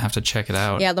definitely going to have to check it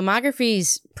out. Yeah,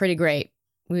 Lomography's pretty great.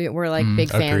 We're like big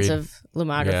fans of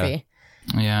Lomography.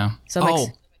 Yeah. So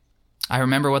I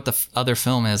remember what the other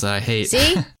film is that I hate.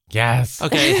 See? Yes.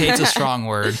 Okay, hate's a strong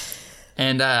word.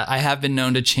 And I have been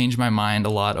known to change my mind a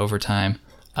lot over time.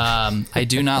 I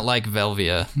do not like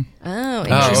Velvia. Oh,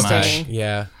 interesting.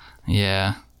 Yeah.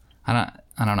 Yeah. I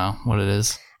don't know what it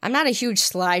is. I'm not a huge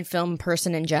slide film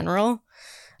person in general.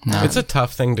 No. It's a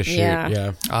tough thing to shoot.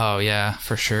 Yeah. Oh, yeah,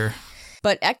 for sure.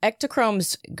 But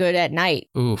Ektachrome's good at night.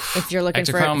 Oof. If you're looking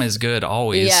Ektachrome is good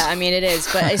always. Yeah, I mean it is.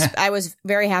 But I was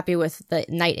very happy with the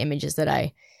night images that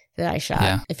I shot.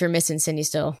 Yeah. If you're missing Cindy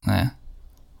still. Yeah.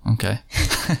 Okay.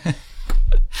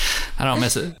 I don't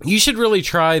miss it. You should really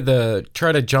try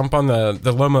to jump on the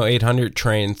Lomo 800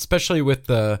 train, especially with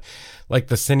the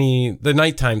cine, the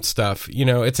nighttime stuff. You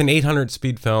know, it's an 800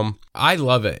 speed film. I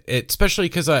love it, especially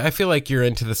because I feel like you're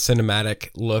into the cinematic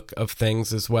look of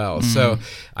things as well. So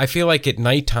I feel like at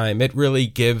nighttime, it really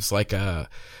gives like a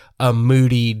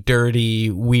moody,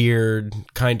 dirty, weird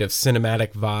kind of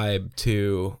cinematic vibe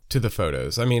to the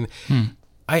photos. I mean,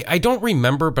 I don't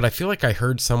remember, but I feel like I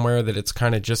heard somewhere that it's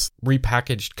kind of just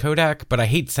repackaged Kodak, but I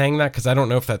hate saying that because I don't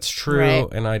know if that's true, right.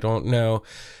 And I don't know.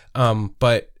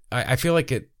 But I feel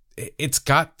like it's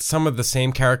got some of the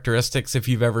same characteristics. If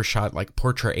you've ever shot like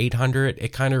Portra 800,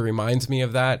 it kind of reminds me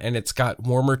of that, and it's got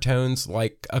warmer tones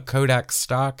like a Kodak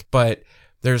stock, but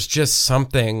there's just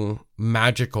something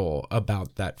magical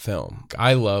about that film.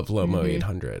 I love Lomo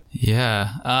 800.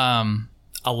 Yeah.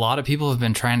 A lot of people have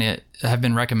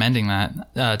been recommending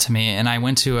that to me, and I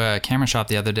went to a camera shop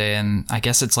the other day, and I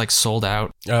guess it's like sold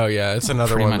out. Oh yeah, it's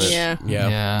another one.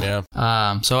 Yeah.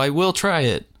 So I will try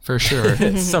it for sure.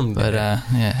 Someday. But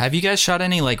have you guys shot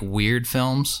any like weird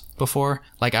films before?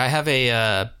 Like I have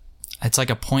it's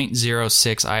like a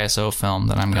 0.06 ISO film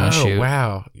that I'm gonna shoot. Oh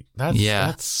wow,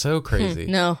 that's so crazy.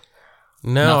 No,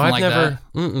 I've like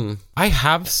never. I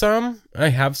have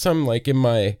some like in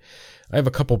my. I have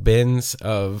a couple bins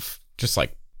of just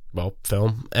like,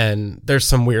 film, and there's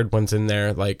some weird ones in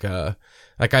there. Like I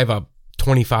have a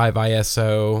 25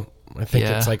 ISO. I think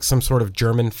it's like some sort of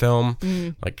German film,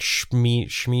 like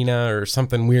Schmina or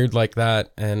something weird like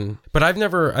that. But I've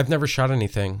never shot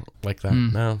anything like that.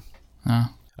 No.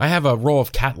 I have a roll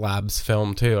of Cat Labs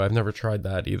film too. I've never tried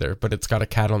that either, but it's got a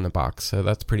cat on the box, so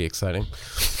that's pretty exciting.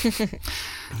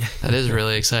 That is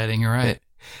really exciting. You're right.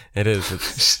 It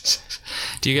is.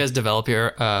 Do you guys develop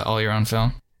all your own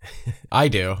film? I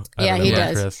do. Yeah, he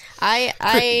does. Chris.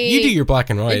 You do your black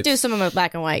and white. I do some of my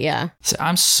black and white, yeah. So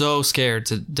I'm so scared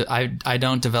I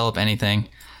don't develop anything.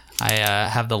 I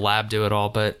have the lab do it all,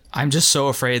 but I'm just so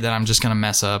afraid that I'm just going to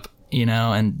mess up,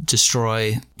 and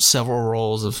destroy several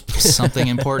rolls of something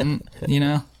important,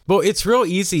 Well, it's real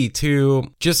easy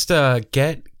to just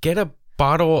get a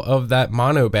bottle of that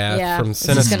monobath from Cinestill.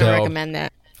 I was going to recommend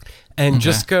that. And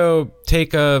just go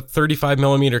take a 35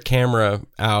 millimeter camera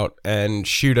out and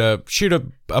shoot a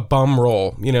bum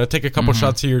roll. Take a couple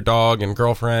shots of your dog and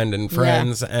girlfriend and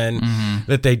friends, and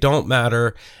that they don't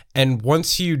matter. And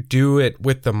once you do it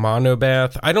with the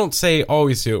monobath, I don't say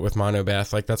always do it with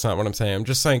monobath. Like, that's not what I'm saying. I'm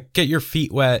just saying get your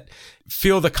feet wet.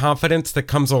 Feel the confidence that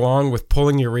comes along with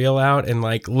pulling your reel out and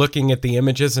like looking at the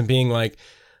images and being like,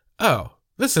 oh,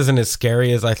 this isn't as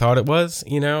scary as I thought it was,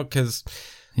 because...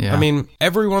 Yeah. I mean,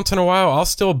 every once in a while, I'll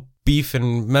still beef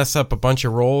and mess up a bunch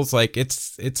of rolls. Like,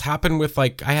 it's happened with,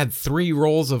 like, I had 3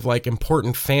 rolls of, like,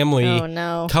 important family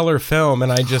color film, and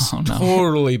I just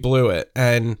totally blew it.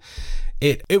 And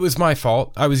it was my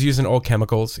fault. I was using old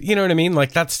chemicals. You know what I mean?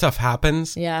 Like, that stuff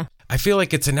happens. Yeah. I feel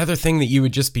like it's another thing that you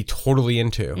would just be totally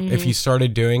into if you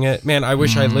started doing it. Man, I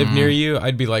wish I lived near you.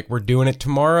 I'd be like, we're doing it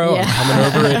tomorrow. Yeah. I'm coming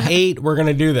over at 8. We're going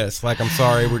to do this. Like, I'm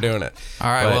sorry, we're doing it.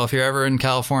 All right. But, well, if you're ever in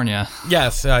California.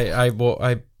 Yes, I will.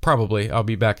 I'll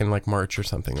be back in like March or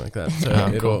something like that.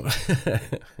 So cool.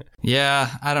 Yeah,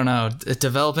 I don't know.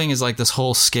 Developing is like this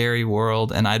whole scary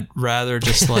world, and I'd rather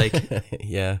just like...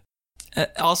 Yeah.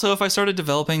 Also, if I started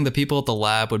developing, the people at the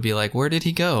lab would be like, "Where did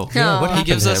he go? Yeah, what he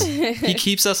gives us, he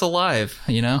keeps us alive."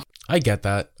 I get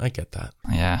that.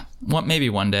 Yeah. Maybe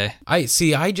one day. I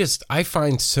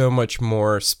find so much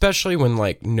more, especially when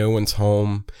like no one's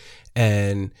home,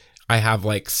 and I have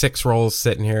like 6 rolls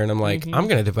sitting here, and I'm like, I'm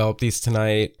gonna develop these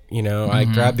tonight. I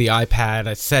grab the iPad,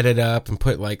 I set it up, and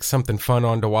put like something fun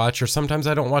on to watch. Or sometimes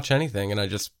I don't watch anything, and I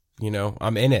just.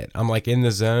 I'm in it. I'm like in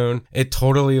the zone. It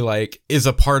totally like is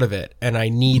a part of it, and I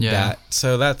need that.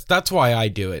 So that's why I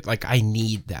do it. Like, I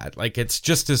need that. Like, it's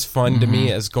just as fun to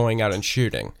me as going out and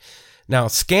shooting. Now,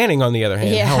 scanning on the other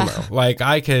hand, hell no. Like,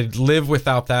 I could live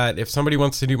without that. If somebody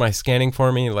wants to do my scanning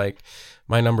for me, like,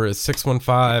 my number is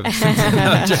 615.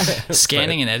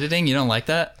 Scanning and editing, you don't like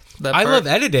that? I love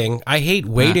editing. I hate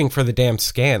waiting for the damn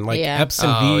scan. Like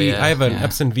Epson V, I have an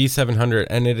Epson V700,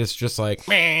 and it is just like.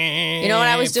 You know what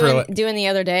I was doing the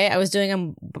other day? I was doing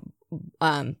them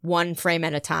one frame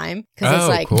at a time, because it's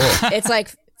like cool. It's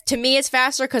like, to me it's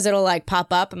faster because it'll like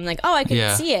pop up. I'm like, oh, I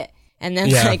can see it, and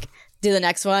then like do the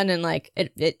next one, and like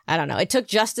it I don't know. It took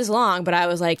just as long, but I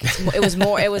was like, it was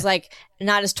more. It was like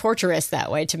not as torturous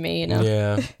that way to me,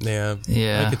 Yeah.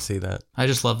 I could see that. I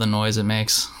just love the noise it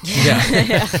makes. Yeah.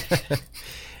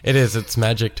 It is. It's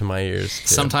magic to my ears, too.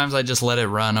 Sometimes I just let it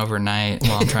run overnight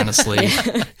while I'm trying to sleep.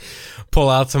 Pull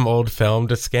out some old film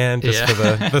to scan just for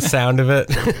the sound of it.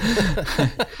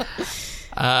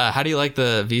 How do you like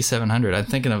the V700? I'm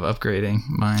thinking of upgrading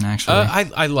mine, actually.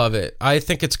 I love it. I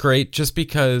think it's great just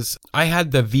because I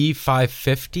had the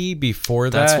V550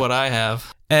 before that. That's what I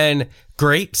have. And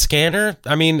great scanner.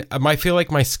 I mean, I feel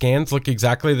like my scans look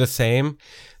exactly the same.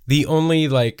 The only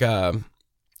like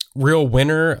real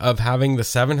winner of having the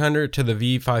 700 to the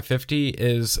V550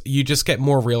 is you just get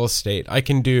more real estate. I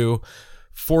can do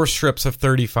 4 strips of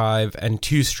 35 and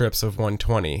 2 strips of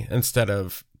 120 instead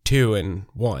of 2 and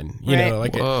 1, you know,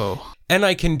 like whoa. And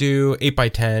I can do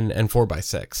 8x10 and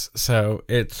 4x6. So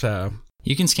it's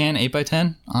you can scan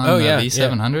 8x10 on the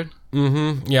V700?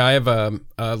 Yeah, I have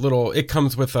a little, it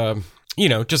comes with a,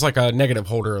 just like a negative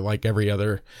holder like every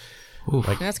other.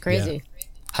 Like, that's crazy. Yeah.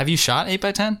 Have you shot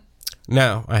 8x10?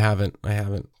 No, I haven't.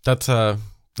 That's on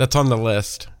the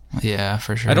list. Yeah,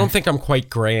 for sure. I don't think I'm quite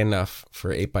gray enough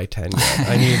for 8x10 yet.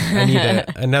 I need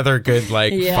another good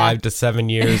 5 to 7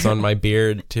 years on my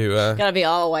beard to. Gotta be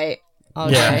all white, all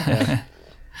gray. Yeah.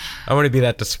 I want to be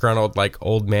that disgruntled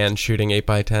old man shooting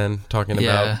 8x10, talking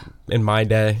about in my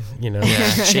day, Yeah,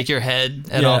 shake your head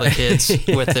at all the kids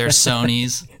with their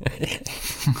Sonys.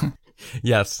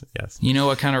 Yes. You know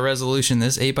what kind of resolution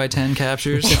this 8x10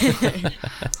 captures?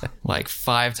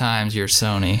 5 times your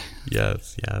Sony.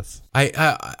 Yes.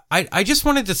 I just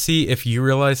wanted to see if you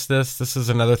realized this. This is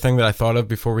another thing that I thought of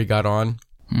before we got on.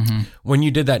 When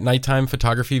you did that nighttime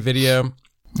photography video,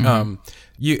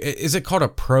 is it called a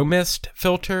Pro Mist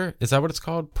filter? Is that what it's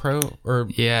called?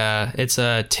 Yeah, it's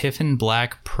a Tiffin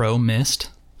Black Pro Mist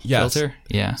filter.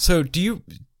 Yeah. So do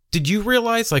Did you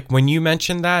realize, like, when you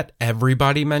mentioned that,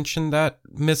 everybody mentioned that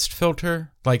mist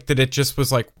filter? Like, that it just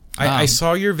was like, I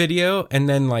saw your video, and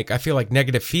then, like, I feel like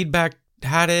negative feedback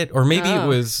had it, or maybe it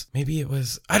was,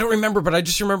 I don't remember, but I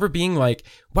just remember being like,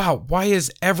 wow, why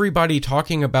is everybody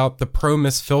talking about the Pro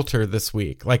Mist filter this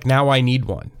week? Like, now I need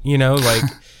one, you know, like,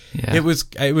 it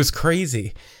was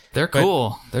crazy. They're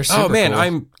cool. They're super cool. Oh man,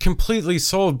 I'm completely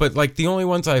sold. But like the only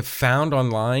ones I've found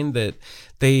online that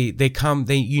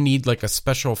you need like a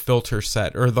special filter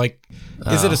set, or like,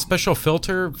 is it a special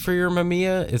filter for your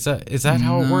Mamiya? Is that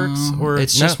how it works? Or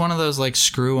it's just one of those like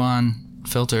screw on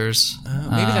filters.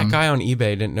 Maybe that guy on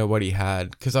eBay didn't know what he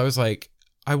had, because I was like,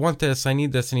 I want this, I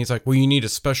need this, and he's like, well, you need a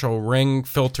special ring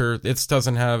filter. It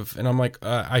doesn't have, and I'm like,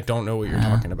 I don't know what you're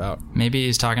talking about. Maybe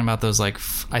he's talking about those like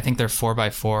I think they're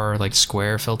 4x4 like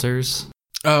square filters.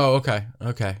 Oh, okay,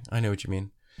 I know what you mean.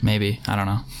 Maybe, I don't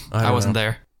know. I wasn't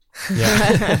there.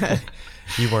 Yeah,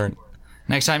 you weren't.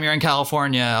 Next time you're in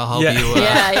California, I'll help you.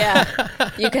 Yeah.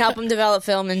 You can help him develop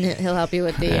film, and he'll help you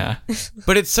with the... Yeah.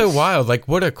 But it's so wild. Like,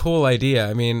 what a cool idea.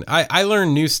 I mean, I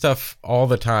learn new stuff all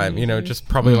the time, you know, just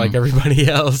probably like everybody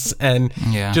else, and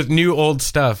just new old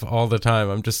stuff all the time.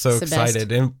 I'm just so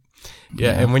excited. And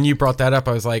and when you brought that up,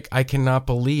 I was like, I cannot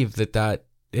believe that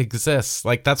exists.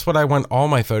 Like, that's what I want all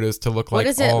my photos to look like.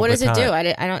 What does it do?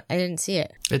 I didn't see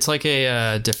it. It's like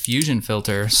a diffusion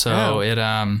filter. So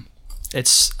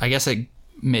it's, I guess it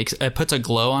puts a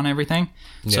glow on everything.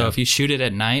 So if you shoot it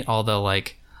at night, all the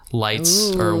like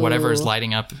lights or whatever is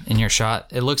lighting up in your shot,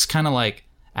 it looks kind of like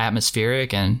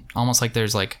atmospheric and almost like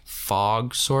there's like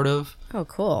fog sort of. Oh,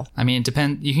 cool. I mean,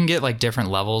 you can get like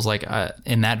different levels. Like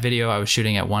in that video, I was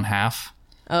shooting at 1/2.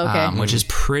 Okay. Which is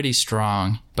pretty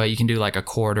strong, but you can do like a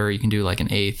quarter, you can do like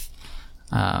an eighth,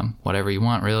 whatever you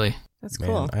want, really. That's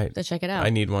cool. To check it out. I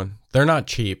need one. They're not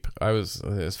cheap.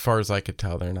 As far as I could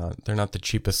tell, they're not the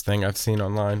cheapest thing I've seen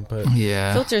online, but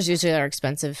filters usually are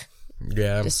expensive.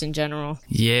 Yeah. Just in general.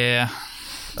 Yeah.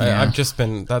 I've just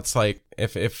been, that's like,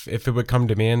 if it would come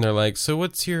to me and they're like, so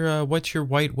what's your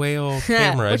white whale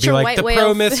camera? I'd be like, the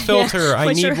Pro Mist filter.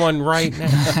 I need one right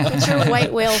now. What's your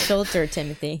white whale filter,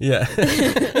 Timothy? Yeah.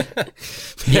 But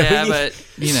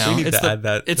you know,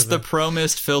 it's the Pro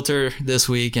Mist filter this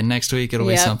week, and next week it'll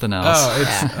be something else.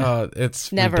 Oh,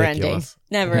 it's never ridiculous.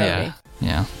 ending. Never ending.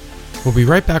 Yeah. We'll be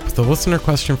right back with a listener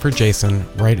question for Jason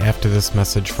right after this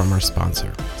message from our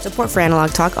sponsor. Support for Analog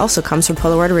Talk also comes from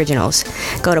Polaroid Originals.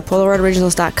 Go to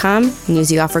PolaroidOriginals.com and use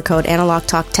the offer code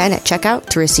AnalogTalk10 at checkout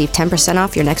to receive 10%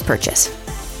 off your next purchase.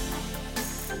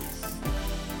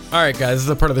 All right, guys, this is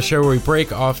the part of the show where we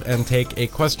break off and take a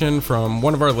question from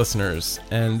one of our listeners.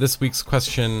 And this week's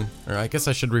question, or I guess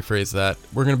I should rephrase that,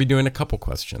 we're going to be doing a couple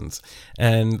questions.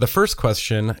 And the first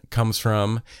question comes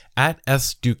from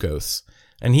 @SDucos.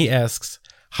 And he asks,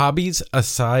 hobbies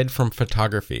aside from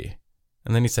photography.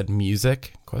 And then he said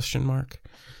music, ? I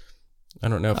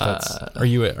don't know if that's, are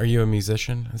you a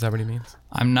musician? Is that what he means?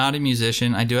 I'm not a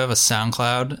musician. I do have a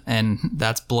SoundCloud, and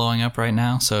that's blowing up right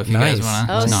now. So if you guys want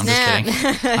to, no, I'm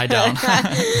just kidding. I don't.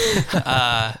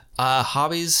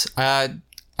 Hobbies, I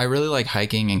really like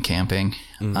hiking and camping.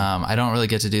 I don't really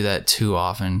get to do that too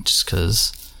often just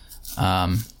because,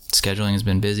 scheduling has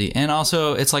been busy, and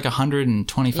also it's like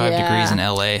 125 degrees in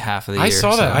LA half of the year. I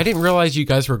saw that. I didn't realize you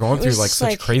guys were going through like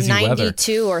such crazy 92 weather.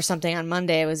 92 or something on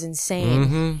Monday. It was insane.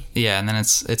 Mm-hmm. Yeah, and then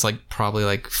it's like probably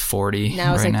like 40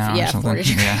 now right like, now or something.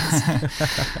 40 Yeah.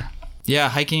 Yeah,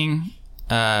 hiking,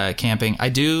 camping.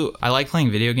 I like playing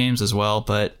video games as well,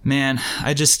 but man,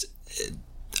 I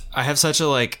have such a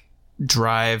like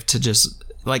drive to just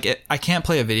like I can't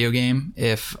play a video game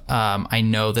if I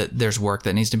know that there's work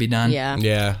that needs to be done.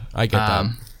 Yeah, I get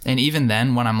that. And even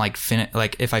then, when I'm like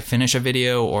if I finish a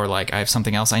video or like I have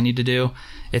something else I need to do,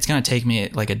 it's gonna take me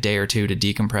like a day or two to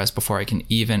decompress before I can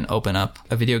even open up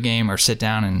a video game or sit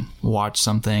down and watch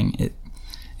something.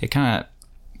 It kind of,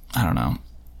 I don't know,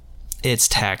 it's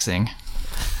taxing.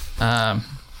 Those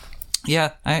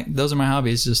are my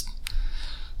hobbies, just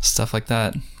stuff like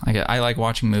that. I like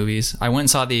watching movies. I went and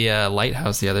saw The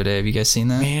Lighthouse the other day. Have you guys seen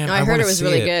that? Man, I heard it was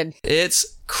really good. It's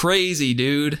crazy,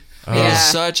 dude. It is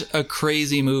such a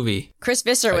crazy movie. Chris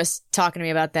Visser was talking to me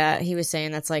about that. He was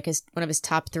saying that's like one of his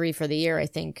top 3 for the year, I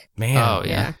think. Man. Oh,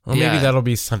 yeah. Well, maybe that'll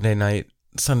be Sunday night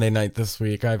this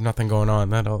week. I have nothing going on.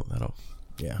 That'll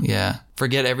Yeah.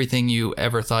 Forget everything you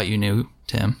ever thought you knew,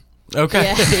 Tim. Okay.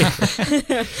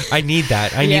 Yeah. I need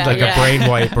that. I need a brain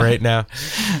wipe right now.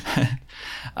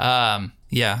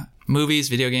 Movies,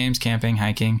 video games, camping,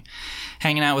 hiking,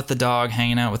 hanging out with the dog,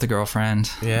 hanging out with the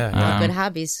girlfriend. Good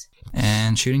hobbies.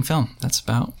 And shooting film. That's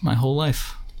about my whole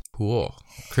life. Cool.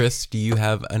 Chris, do you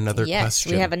have another question? Yes,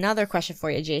 we have another question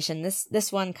for you, Jason.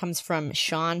 This one comes from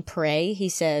Sean Prey. He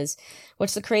says,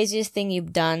 what's the craziest thing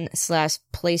you've done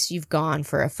 / place you've gone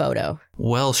for a photo?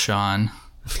 Well, Sean,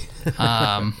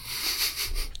 I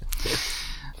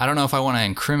don't know if I want to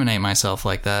incriminate myself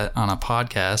like that on a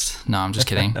podcast. No, I'm just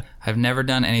kidding. I've never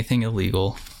done anything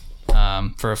illegal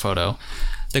for a photo.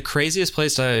 The craziest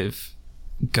place I've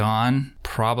gone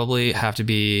probably have to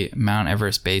be Mount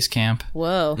Everest Base Camp.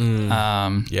 Whoa.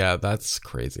 Yeah, that's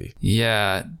crazy.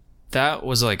 Yeah, that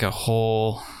was like a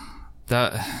whole...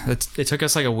 It took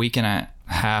us like a week and a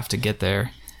half to get there.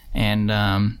 And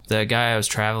the guy I was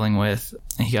traveling with,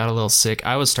 he got a little sick.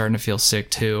 I was starting to feel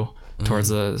sick too towards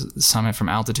the summit from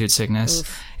altitude sickness.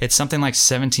 Oof. It's something like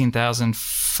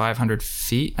 17,500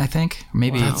 feet, I think.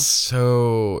 Maybe. Wow. It's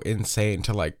so insane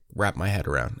to like wrap my head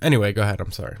around. Anyway, go ahead.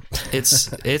 I'm sorry.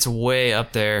 It's way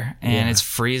up there, and it's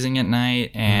freezing at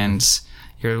night, and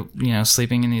you're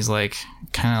sleeping in these like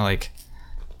kind of like,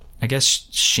 I guess,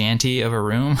 shanty of a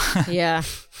room. Yeah.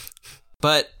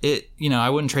 But I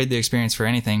wouldn't trade the experience for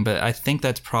anything, but I think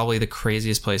that's probably the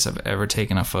craziest place I've ever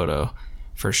taken a photo,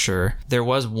 for sure. There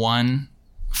was one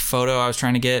photo I was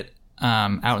trying to get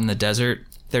out in the desert.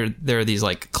 There are these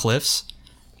like cliffs,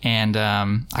 and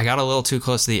I got a little too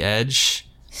close to the edge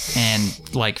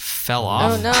and like fell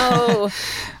off. Oh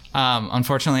no.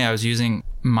 Unfortunately, I was using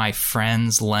my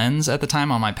friend's lens at the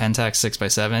time on my Pentax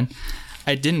 6x7.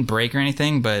 I didn't break or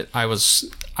anything, but I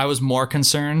was more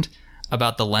concerned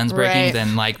about the lens breaking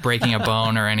than like breaking a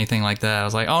bone or anything like that. I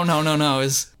was like, oh no,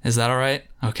 is that all right?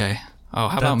 Okay. Oh,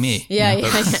 how about me? Yeah.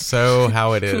 That's so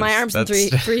how it is. My arm's in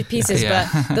three pieces, but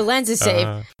the lens is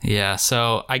safe. Yeah.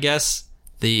 So I guess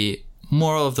the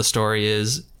moral of the story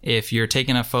is, if you're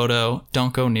taking a photo,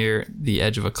 don't go near the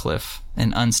edge of a cliff,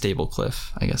 an unstable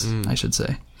cliff, I guess I should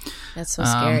say. That's so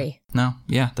scary. No,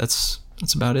 yeah, that's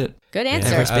about it. Good answer.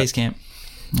 Everest Base Camp.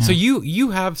 Yeah. So you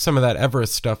have some of that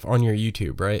Everest stuff on your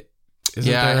YouTube, right? I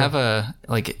have a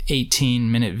like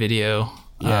 18-minute video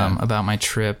about my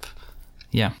trip.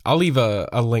 Yeah. I'll leave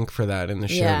a link for that in the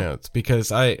show notes,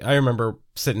 because I remember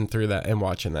sitting through that and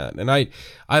watching that. And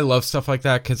I love stuff like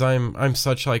that, because I'm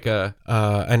such like an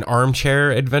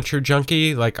armchair adventure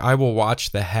junkie. Like, I will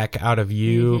watch the heck out of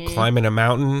you climbing a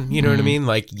mountain. You know what I mean?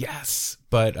 Like, yes.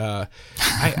 But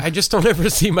I just don't ever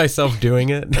see myself doing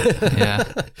it.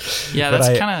 Yeah,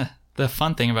 that's kind of the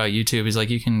fun thing about YouTube, is like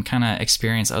you can kind of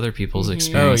experience other people's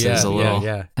experiences a little.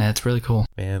 Yeah. It's really cool.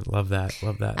 Man, love that.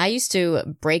 I used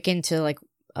to break into like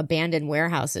abandoned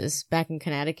warehouses back in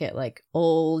Connecticut, like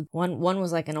old one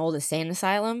was like an old insane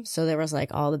asylum, so there was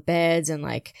like all the beds and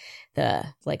like the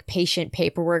like patient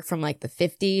paperwork from like the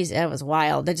 50s. That was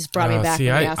wild. That just brought me back.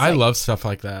 I love stuff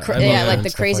like that. Like the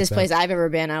craziest place I've ever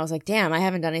been. I was like, damn, I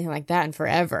haven't done anything like that in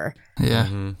forever. Yeah.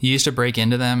 You used to break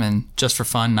into them, and just for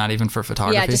fun, not even for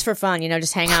photography? Yeah, just for fun,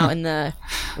 just hang out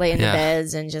lay in the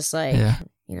beds and just like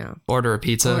order a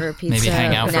pizza, maybe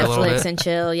hang out for a little bit and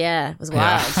chill. Yeah, it was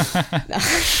wild.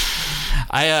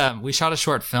 We shot a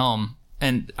short film,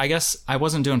 and I guess I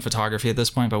wasn't doing photography at this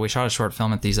point, but we shot a short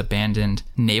film at these abandoned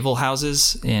naval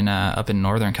houses in up in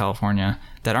Northern California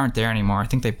that aren't there anymore. I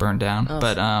think they burned down.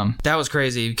 But that was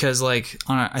crazy, because like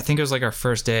I think it was like our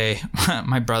first day,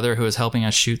 my brother, who was helping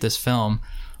us shoot this film,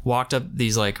 walked up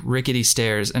these like rickety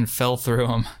stairs and fell through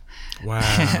them.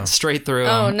 Wow. Straight through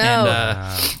them. Oh, no.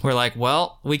 And we're like,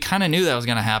 well, we kind of knew that was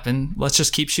going to happen. Let's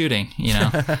just keep shooting,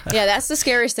 Yeah, that's the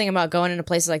scariest thing about going into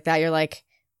places like that. You're like,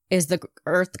 is the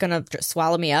earth going to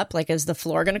swallow me up? Like, is the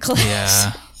floor going to collapse?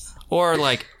 Yeah. Or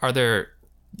like, are there,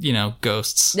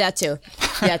 ghosts? That too.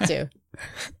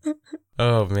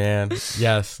 Oh, man.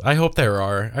 Yes. I hope there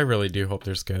are. I really do hope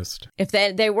there's ghosts. If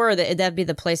they were, that'd be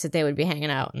the place that they would be hanging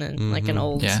out, and then like an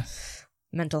old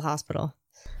mental hospital.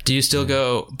 Do you still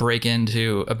go break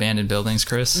into abandoned buildings,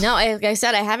 Chris? No, like I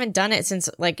said, I haven't done it since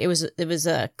like it was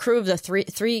a crew of the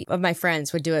three of my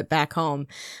friends would do it back home.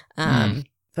 But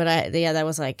that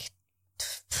was like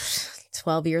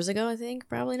 12 years ago, I think,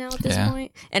 probably now at this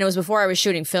point. And it was before I was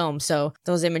shooting film, so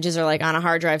those images are like on a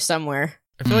hard drive somewhere.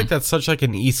 I feel like that's such like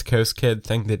an East Coast kid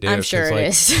thing to do. I'm sure it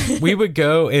is. We would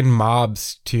go in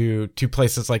mobs to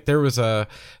places. Like there was a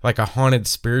haunted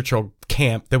spiritual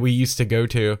camp that we used to go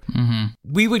to.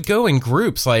 We would go in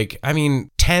groups, like, I mean,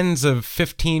 tens of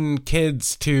 15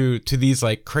 kids to these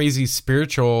like crazy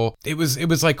spiritual. It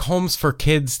was like homes for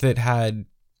kids that had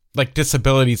like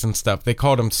disabilities and stuff. They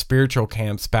called them spiritual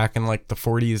camps back in like the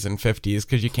 40s and 50s,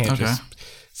 because you can't just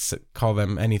call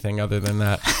them anything other than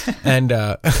that. And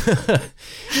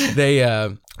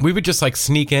we would just like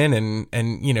sneak in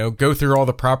and you know, go through all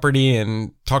the property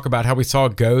and talk about how we saw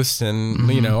ghosts and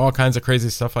you know, all kinds of crazy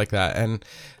stuff like that. And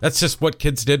that's just what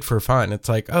kids did for fun. It's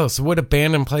like, oh, so what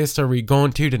abandoned place are we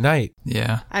going to tonight?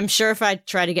 Yeah. I'm sure if I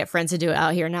try to get friends to do it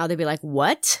out here now, they'd be like,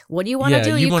 what do you want to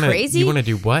do? Are you crazy? You want to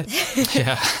do what?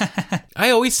 Yeah. I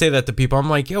always say that to people. I'm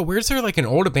like, yo, where's there like an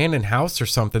old abandoned house or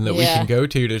something that we can go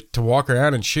to walk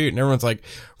around and shoot? And everyone's like,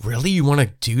 really? You want to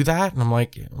do that? And I'm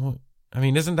like, well, I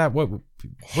mean, isn't that what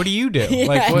do you do?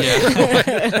 Like, what?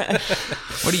 Yeah.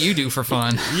 What do you do for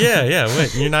fun? Yeah.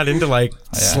 What, you're not into like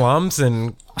slums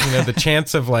and, you know, the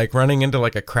chance of like running into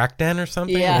like a crack den or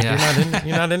something? Yeah. Like,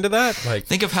 you're not into that? Like,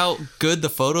 think of how good the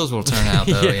photos will turn out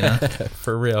though, you know?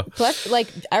 For real. Plus, like,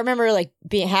 I remember like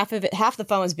being half the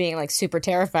phone was being like super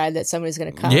terrified that somebody's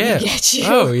going to come and get you.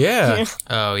 Oh, yeah. You know?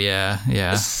 Oh,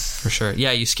 yeah. For sure.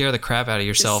 Yeah, you scare the crap out of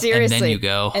yourself Seriously. and then you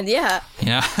go. And yeah.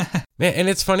 Man, and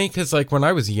it's funny because like when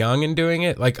I was young and doing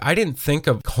it, like I didn't think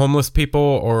of homeless people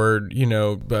or, you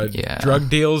know, drug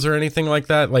deals or anything like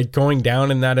that, like going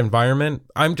down in that environment.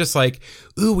 I'm just like,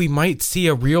 ooh, we might see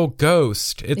a real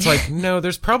ghost. It's like, no,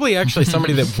 there's probably actually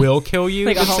somebody that will kill you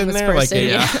like that's a homeless in there. person.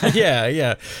 Like,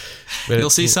 yeah. But You'll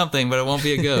see something, but it won't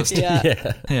be a ghost.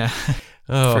 Yeah.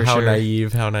 Oh, For how sure.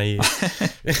 naive.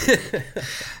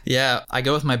 Yeah, I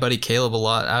go with my buddy Caleb a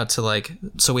lot out to like,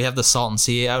 so we have the Salton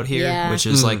Sea out here, which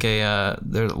is like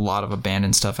there's a lot of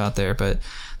abandoned stuff out there, but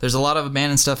there's a lot of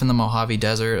abandoned stuff in the Mojave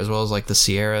Desert as well as like the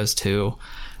Sierras too.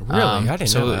 Really? I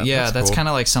didn't know that. Yeah, that's cool. kind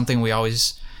of like something we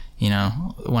always, you know,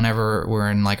 whenever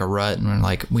we're in like a rut and we're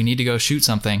like, we need to go shoot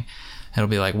something, it'll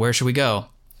be like, where should we go?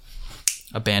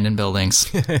 Abandoned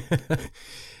buildings.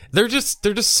 They're just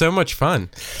so much fun.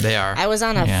 They are. I was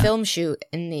on a film shoot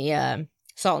in the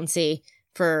Salton Sea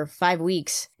for 5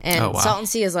 weeks. And Salton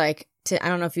Sea is like, I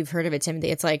don't know if you've heard of it, Timothy.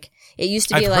 It's like, it used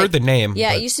to be I've like... heard the name.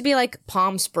 Yeah, it used to be like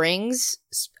Palm Springs,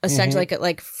 essentially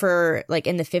like for like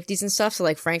in the 50s and stuff. So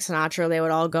like Frank Sinatra, they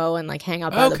would all go and like hang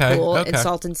out by the pool in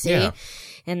Salton Sea. Yeah.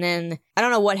 And then, I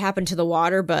don't know what happened to the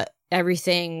water, but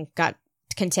everything got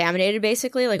contaminated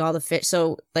basically, like all the fish.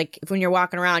 So like when you're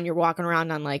walking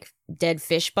around on like dead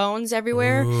fish bones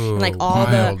everywhere. Ooh, and like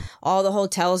all the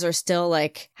hotels are still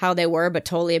like how they were, but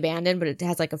totally abandoned, but it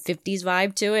has like a 50s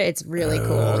vibe to it. It's really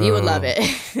cool. You would love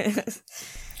it.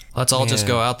 Let's all just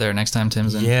go out there next time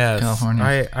Tim's in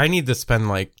California. I need to spend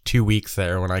like 2 weeks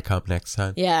there when I come next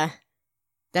time. Yeah.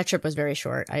 That trip was very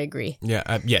short. I agree.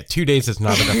 Yeah, 2 days is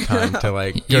not enough time to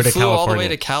like go you to flew California. all the way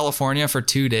to California for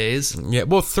 2 days? Yeah,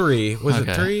 well, 3. Was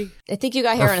it 3? I think you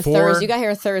got here on a 4? Thursday. You got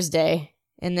here Thursday,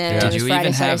 and then it was Did you Friday,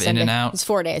 even Saturday, have Sunday. In-N-Out? It's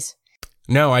 4 days.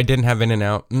 No, I didn't have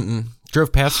In-N-Out.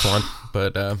 Drove past one,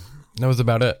 but that was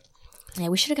about it. Yeah,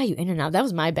 we should have got you In-N-Out. That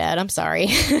was my bad. I'm sorry.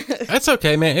 That's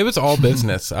okay, man. It was all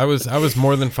business. I was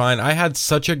more than fine. I had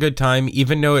such a good time,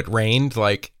 even though it rained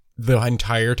like the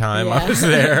entire time I was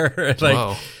there. Like.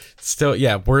 Whoa. Still,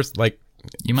 worst, like,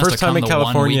 you must first have come time in the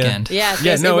California. One weekend. Yeah,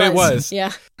 it was.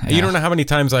 Yeah. You don't know how many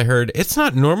times I heard, it's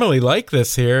not normally like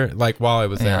this here, like, while I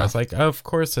was there. I was like, oh, of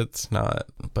course it's not.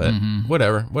 But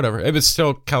whatever. It was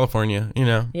still California, you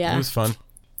know? Yeah. It was fun.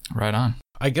 Right on.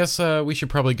 I guess we should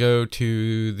probably go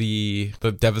to the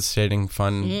devastating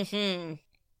fun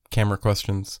camera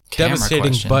questions.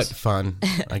 Devastating but fun,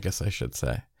 I guess I should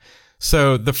say.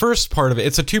 So the first part of it,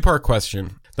 it's a 2-part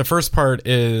question. The first part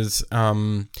is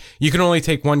you can only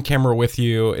take one camera with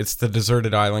you. It's the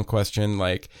deserted island question.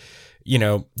 Like, you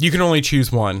know, you can only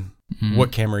choose one.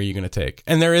 What camera are you going to take?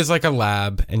 And there is like a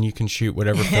lab and you can shoot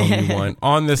whatever film you want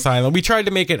on this island. We tried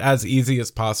to make it as easy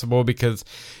as possible because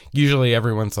usually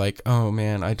everyone's like, oh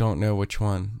man, I don't know which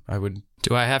one I would.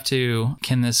 Do I have to,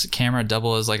 can this camera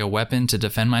double as like a weapon to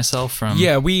defend myself from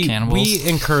cannibals? We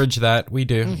encourage that. We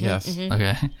do. Yes.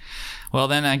 Okay. Well,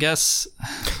 then I guess,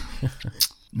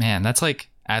 man, that's like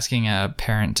asking a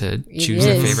parent to choose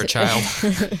their favorite child.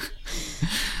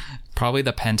 Probably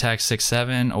the Pentax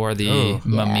 6.7 or the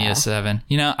Mamiya 7.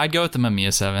 You know, I'd go with the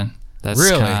Mamiya 7. That's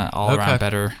really kind of all around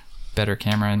better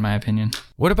camera in my opinion.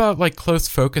 What about like close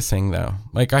focusing though?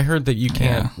 Like I heard that you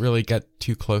can't really get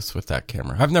too close with that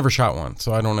camera. I've never shot one,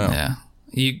 so I don't know. Yeah.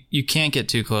 You can't get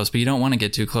too close, but you don't want to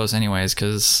get too close anyways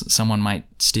because someone might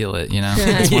steal it, you know?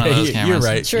 It's one of those cameras.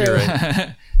 You're right. True. You're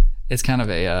right. It's kind of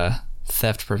a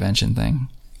theft prevention thing.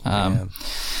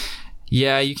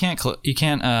 Yeah, you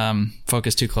can't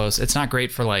focus too close. It's not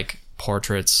great for like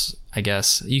portraits, I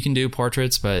guess. You can do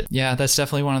portraits, but yeah, that's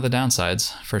definitely one of the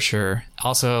downsides for sure.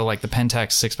 Also, like the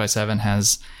Pentax 6x7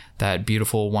 has that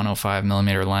beautiful 105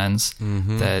 millimeter lens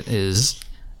that is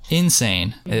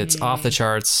insane. It's off the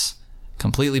charts,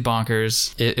 completely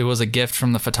bonkers. It was a gift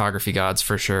from the photography gods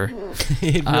for sure.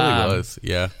 It really was,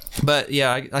 yeah. But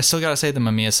yeah, I still gotta say the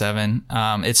Mamiya 7.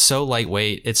 It's so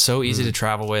lightweight. It's so easy to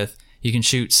travel with. You can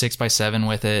shoot 6x7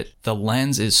 with it. The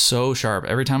lens is so sharp.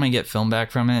 Every time I get film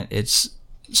back from it, it's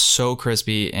so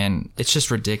crispy and it's just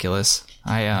ridiculous.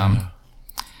 I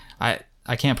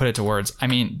can't put it to words. I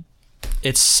mean,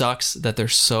 it sucks that they're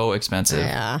so expensive.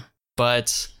 Yeah.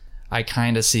 But I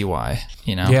kind of see why,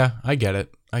 you know? Yeah, I get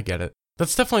it.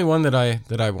 That's definitely one that I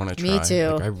want to try. Me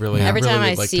too. Like, Every time I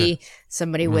would like see to...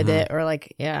 somebody with it, or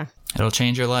like, yeah. It'll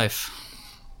change your life.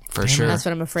 For sure. That's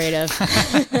what I'm afraid of.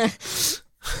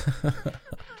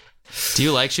 Do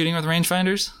you like shooting with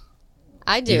rangefinders?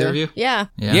 I do. Either of you? Yeah.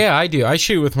 Yeah, I do. I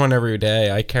shoot with one every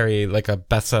day. I carry like a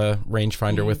Bessa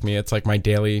rangefinder with me. It's like my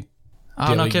daily.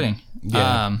 Oh, no kidding.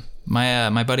 Yeah.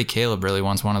 My buddy Caleb really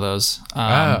wants one of those.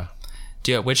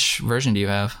 Which version do you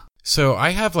have? So I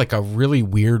have like a really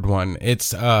weird one. It's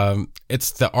the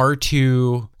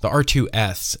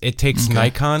R2S. It takes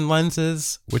Nikon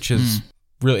lenses, which is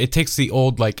really, it takes the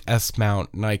old like S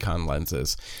mount Nikon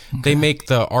lenses. They make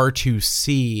the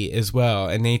R2C as well,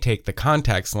 and they take the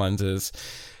Contax lenses,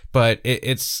 but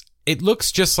it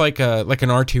looks just like an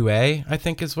R2A, I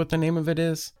think is what the name of it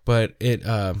is. But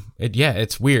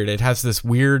it's weird. It has this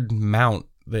weird mount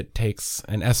that takes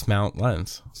an S mount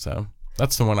lens. So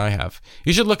that's the one I have.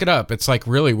 You should look it up. It's like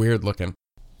really weird looking.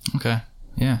 Okay.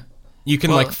 Yeah. You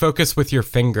can like focus with your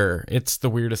finger. It's the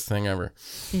weirdest thing ever.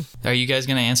 Are you guys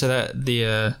going to answer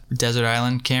the Desert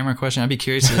Island camera question? I'd be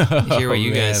curious to hear what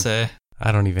you guys say.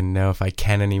 I don't even know if I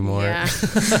can anymore. Yeah.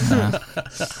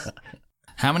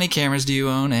 How many cameras do you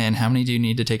own, and how many do you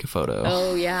need to take a photo?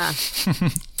 Oh, yeah.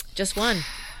 Just one.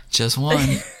 Just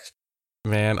one.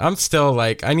 Man, I'm still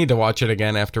like, I need to watch it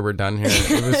again after we're done here.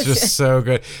 It was just so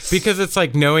good. Because it's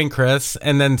like knowing Chris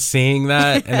and then seeing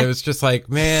that, and it was just like,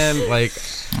 man, like...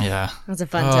 Yeah. It was a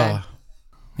fun time.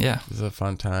 Yeah. It was a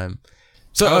fun time.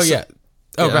 So, yeah.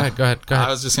 Go ahead. I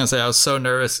was just going to say, I was so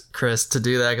nervous, Chris, to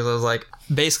do that, because I was like,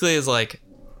 basically it's like,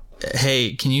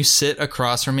 hey, can you sit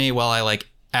across from me while I like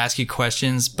ask you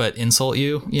questions but insult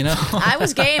you, you know? I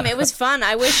was game. It was fun.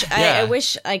 I wish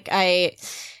like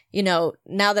you know,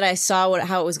 now that I saw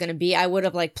how it was going to be, I would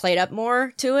have like played up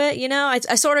more to it, you know? I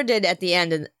sort of did at the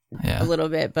end a little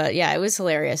bit, but yeah, it was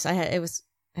hilarious. I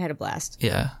had a blast.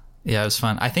 Yeah. Yeah, it was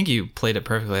fun. I think you played it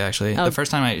perfectly, actually. The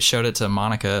first time I showed it to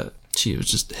Monica, she was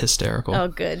just hysterical. Oh,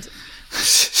 good.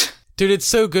 Dude, it's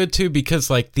so good too, because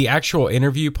like the actual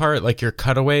interview part, like your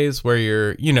cutaways where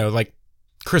you're, you know, like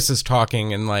Chris is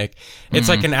talking and like, it's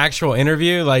like an actual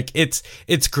interview. Like it's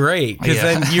great. Cause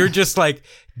then you're just like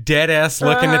dead ass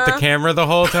looking at the camera the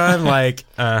whole time. Like,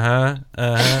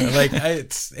 like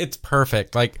it's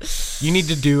perfect. Like you need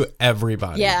to do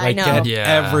everybody. Yeah, like, I know. Get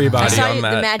everybody I saw on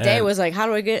that. Matt Day was like, how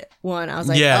do I get one? I was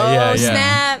like,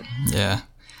 snap. Yeah.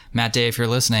 Matt Day, if you're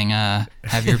listening,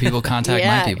 have your people contact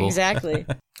my people. Exactly.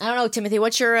 I don't know, Timothy,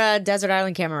 what's your Desert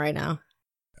Island camera right now?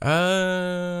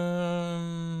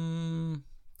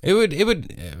 It would.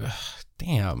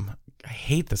 Damn, I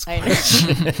hate this question.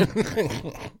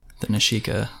 The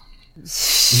Nishika.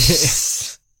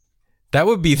 That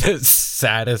would be the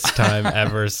saddest time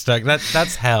ever. Stuck.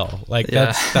 That's hell. Like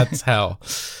that's hell.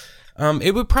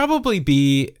 It would probably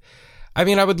be. I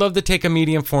mean, I would love to take a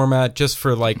medium format just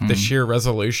for like the sheer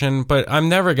resolution, but I'm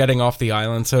never getting off the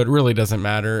island, so it really doesn't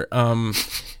matter.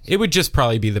 It would just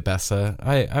probably be the Bessa.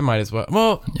 I might as well.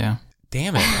 Well, yeah.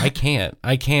 Damn it. I can't.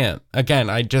 Again,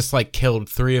 I just like killed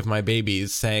 3 of my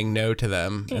babies saying no to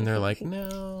them, and they're like,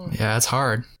 no. Yeah, it's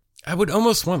hard. I would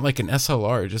almost want like an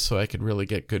SLR just so I could really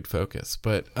get good focus,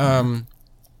 but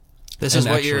this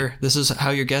is how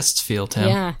your guests feel,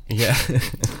 Tim. Yeah.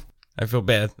 I feel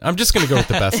bad. I'm just gonna go with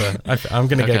the Bessa. I'm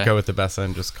gonna go with the Bessa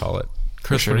and just call it.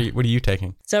 Chris, sure. what are you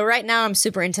taking? So right now I'm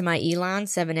super into my Elan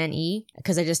 7NE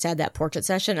because I just had that portrait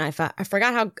session. I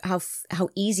forgot how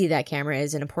easy that camera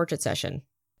is in a portrait session.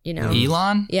 You know,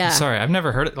 Elon? Yeah. Sorry, I've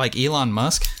never heard it. Like Elon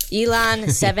Musk? Elan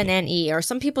 7NE, or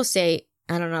some people say,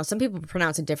 I don't know, some people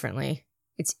pronounce it differently.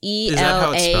 It's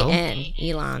ELAN.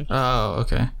 Elon. Oh,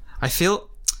 okay. I feel,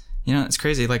 you know, it's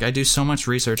crazy. Like I do so much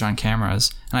research on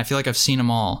cameras, and I feel like I've seen them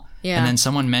all. Yeah. And then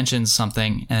someone mentions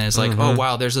something, and it's like, oh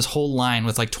wow, there's this whole line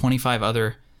with like 25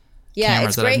 other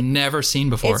cameras that I've never seen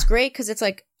before. It's great because it's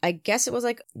like, I guess it was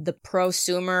like the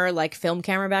prosumer like film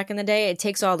camera back in the day. It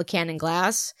takes all the Canon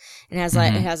glass and has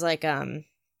like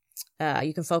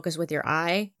you can focus with your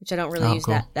eye, which I don't really use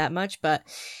that much, but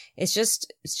it's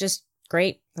just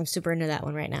great. I'm super into that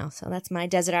one right now. So that's my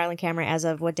desert island camera as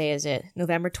of, what day is it?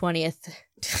 November 20th,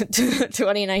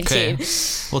 2019. Okay.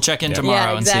 We'll check in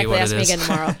tomorrow and see what Ask it me is. again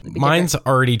tomorrow. Mine's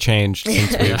already changed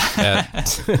since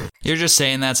we've You're just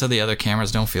saying that so the other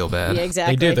cameras don't feel bad. Yeah,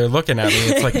 exactly. They do. They're looking at me.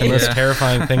 It's like the most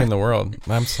terrifying thing in the world.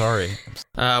 I'm sorry.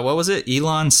 What was it?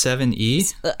 Elon 7E?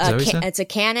 Is that what you said? It's a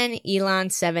Canon Elon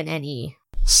 7NE.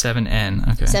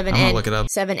 7N. Okay. 7N. I'm going to look it up.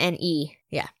 7NE.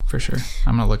 Yeah. For sure.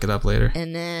 I'm going to look it up later.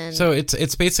 And then. So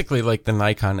it's basically like the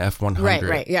Nikon F100.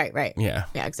 Right. Yeah. Yeah,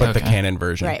 But exactly. the Canon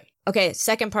version. Right. Okay.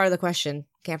 Second part of the question.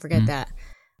 Can't forget that.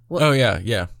 Oh,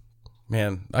 yeah.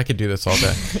 Man, I could do this all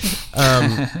day.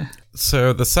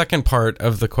 So the second part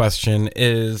of the question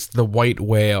is the white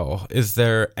whale. Is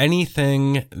there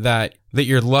anything that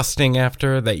you're lusting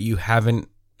after that you haven't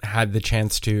had the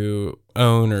chance to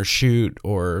own or shoot,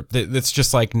 or that's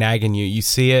just like nagging you? You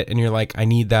see it and you're like, I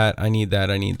need that.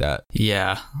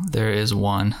 Yeah, there is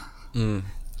one. There's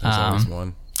always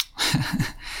one.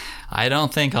 I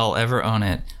don't think I'll ever own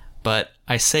it, but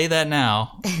I say that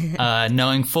now,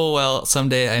 knowing full well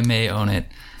someday I may own it.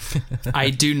 I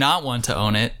do not want to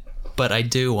own it, but I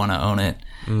do want to own it.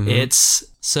 It's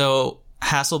so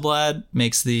Hasselblad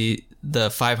makes the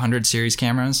 500 series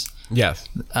cameras. Yes.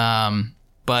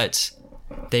 But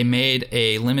they made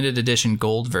a limited edition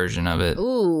gold version of it.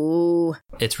 Ooh.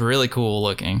 It's really cool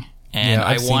looking. And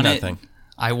I've seen that thing.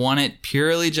 I want it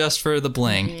purely just for the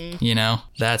bling, you know?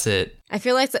 That's it. I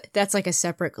feel like that's like a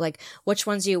separate, like, which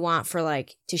ones do you want for,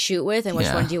 like, to shoot with, and which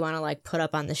one do you want to, like, put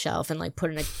up on the shelf and, like,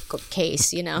 put in a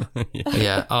case, you know?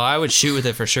 Yeah. Oh, I would shoot with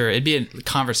it for sure. It'd be a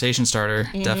conversation starter,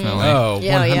 definitely. Oh,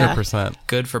 100%.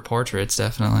 Good for portraits,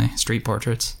 definitely. Street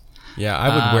portraits. Yeah,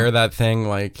 I would wear that thing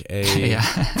like a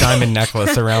diamond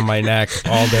necklace around my neck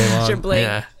all day long. Your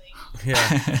bling.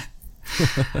 Yeah.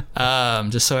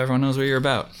 Just so everyone knows what you're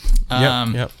about.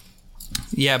 Yep.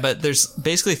 Yeah, but there's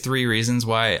basically 3 reasons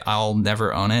why I'll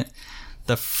never own it.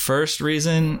 The first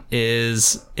reason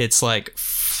is it's like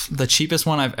the cheapest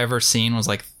one I've ever seen was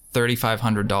like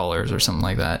 $3,500 or something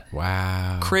like that.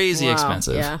 Wow. Crazy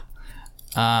expensive. Yeah.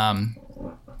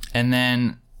 And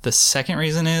then the second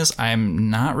reason is I'm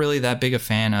not really that big a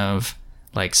fan of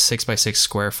like 6x6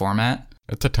 square format.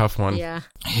 It's a tough one. Yeah.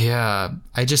 Yeah,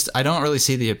 I don't really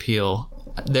see the appeal.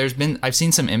 I've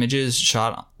seen some images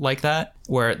shot like that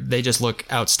where they just look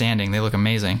outstanding. They look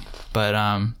amazing. But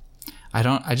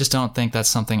I just don't think that's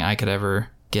something I could ever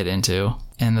get into.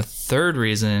 And the third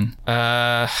reason,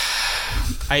 like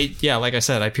I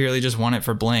said, I purely just want it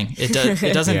for bling. It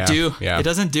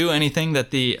doesn't do anything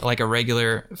that a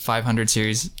regular 500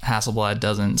 series Hasselblad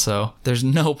doesn't. So there's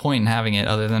no point in having it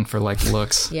other than for like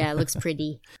looks. Yeah, it looks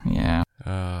pretty. Yeah.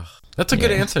 That's a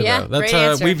good answer, Yeah, though. That's great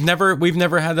answer. we've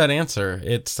never had that answer.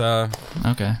 It's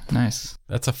Okay, nice.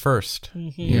 that's a first.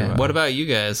 Yeah. What about you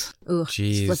guys? Ooh,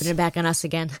 Jeez. flipping it back on us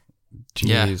again.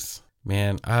 Jeez,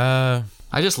 man. I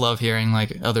just love hearing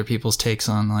like other people's takes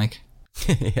on like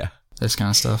Yeah. this kind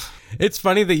of stuff. It's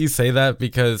funny that you say that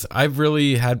because I've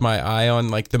really had my eye on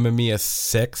like the Mamiya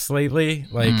 6 lately.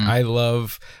 Like I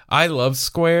love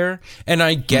square, and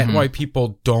I get why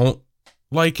people don't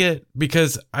like it,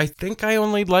 because I think I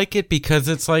only like it because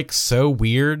it's like so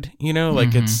weird, you know,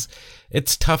 like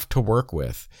it's tough to work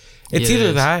with. It's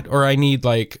either that or I need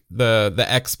like the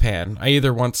X-Pan. I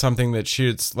either want something that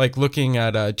shoots, like looking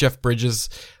at Jeff Bridges'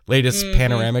 latest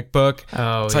panoramic book.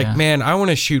 Oh, it's like, man, I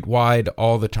want to shoot wide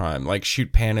all the time, like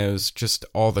shoot panos just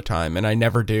all the time. And I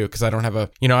never do because I don't have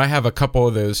I have a couple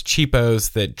of those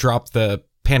cheapos that drop the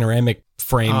panoramic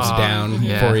frames down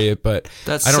for you, but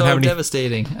that's I don't have any.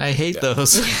 Devastating. I hate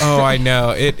those. Oh, I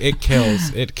know. It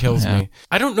kills me.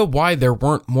 I don't know why there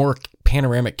weren't more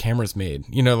panoramic cameras made.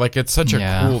 You know, like it's such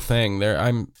a cool thing.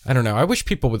 I don't know. I wish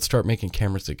people would start making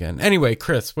cameras again. Anyway,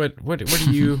 Chris, what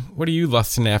are you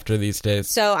lusting after these days?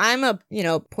 So I'm a,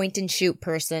 point and shoot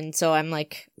person. So I'm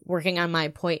like working on my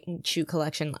point and shoot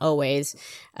collection always.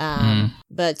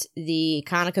 But the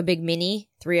Konica Big Mini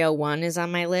 301 is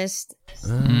on my list.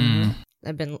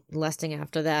 I've been lusting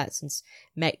after that since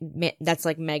that's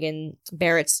like Megan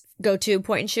Barrett's go-to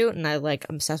point and shoot, and I'm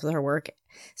obsessed with her work.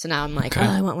 So now I'm like,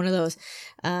 I want one of those.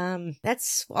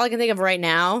 That's all I can think of right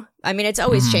now. I mean, it's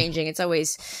always changing. It's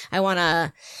always, I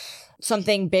want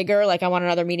something bigger. Like I want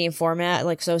another medium format.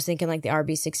 Like, so I was thinking like the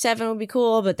RB67 would be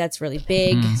cool, but that's really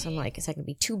big. So I'm like, is that going to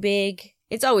be too big?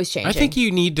 It's always changing. I think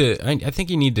you need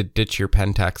to ditch your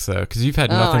Pentax though, because you've had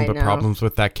nothing but problems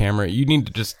with that camera. You need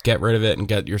to just get rid of it and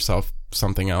get yourself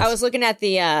something else. I was looking at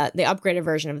the upgraded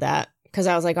version of that because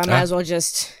I was like, I might as well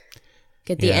just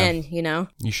get the N.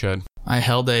 You should. I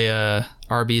held a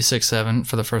RB67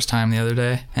 for the first time the other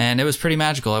day, and it was pretty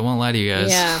magical. I won't lie to you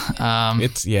guys. Yeah.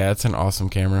 It's an awesome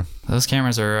camera. Those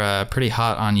cameras are pretty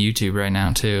hot on YouTube right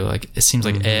now too. Like it seems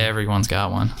like everyone's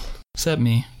got one, except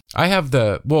me. I have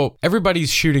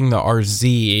everybody's shooting the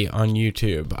RZ on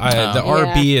YouTube. The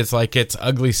RB is like its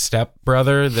ugly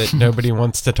stepbrother that nobody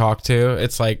wants to talk to.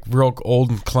 It's like real old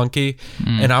and clunky,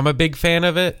 and I'm a big fan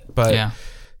of it. But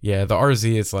yeah, the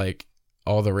RZ is like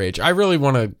all the rage. I really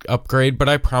want to upgrade, but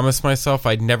I promised myself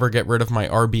I'd never get rid of my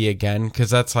RB again, because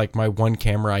that's like my one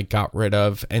camera I got rid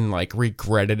of and like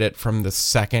regretted it from the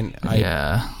second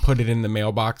I put it in the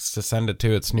mailbox to send it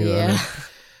to its new owner.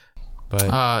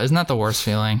 But isn't that the worst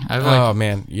feeling? Oh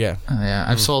man, yeah.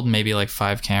 I've sold maybe like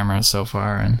 5 cameras so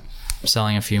far, and I'm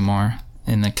selling a few more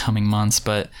in the coming months.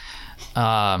 But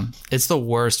it's the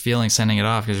worst feeling sending it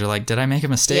off, because you're like, did I make a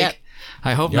mistake? Yep.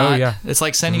 I hope not. Yeah. It's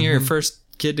like sending your first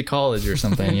kid to college or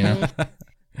something, you know.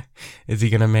 Is he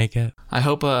gonna make it? I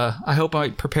hope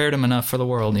I prepared him enough for the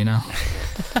world, you know.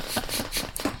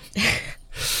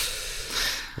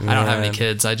 I don't have any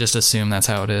kids. I just assume that's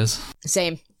how it is.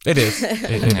 Same. It is.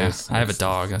 It is. I have a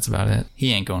dog. That's about it.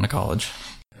 He ain't going to college.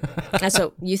 That's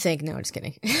what you think. No, just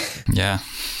kidding. Yeah.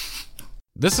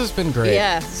 This has been great.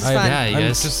 Yeah, this is fun. Yeah, you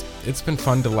guys. It's been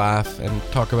fun to laugh and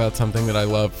talk about something that I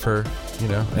love for,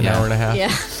 an hour and a half.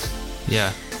 Yeah.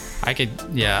 Yeah. I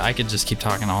could just keep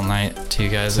talking all night to you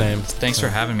guys. Same. Thanks for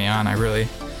having me on.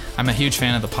 I'm a huge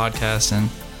fan of the podcast, and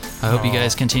I hope you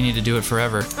guys continue to do it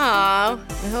forever. Aw,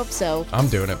 I hope so. I'm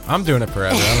doing it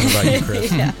forever. I don't know about you,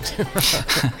 Chris.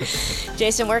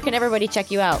 Jason, where can everybody check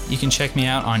you out? You can check me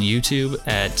out on YouTube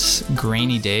at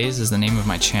grainydays is the name of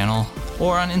my channel,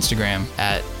 or on Instagram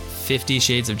at 50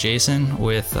 Shades of Jason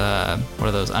with what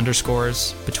are those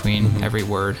underscores between every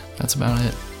word. That's about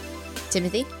it.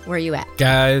 Timothy, where are you at?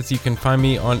 Guys, you can find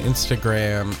me on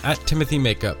Instagram at Timothy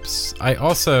Makeups. I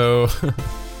also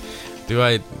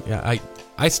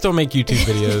I still make YouTube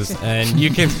videos, and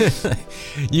you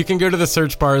can go to the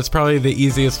search bar. It's probably the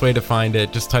easiest way to find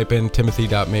it. Just type in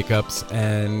timothy.makeups,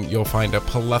 and you'll find a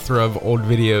plethora of old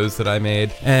videos that I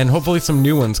made, and hopefully some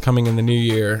new ones coming in the new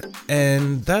year.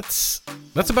 And that's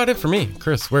about it for me.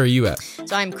 Chris, where are you at?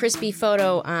 So I'm Crispy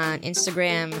Photo on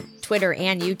Instagram, Twitter,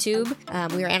 and YouTube.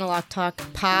 We are Analog Talk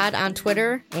Pod on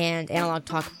Twitter and Analog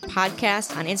Talk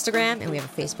Podcast on Instagram, and we have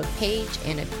a Facebook page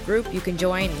and a group you can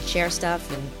join and share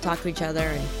stuff and talk to each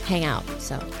other and hang out.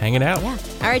 So hanging out. Yeah.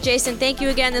 All right, Jason. Thank you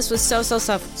again. This was so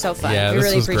fun. Yeah, we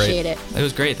really appreciate it. It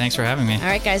was great. Thanks for having me. All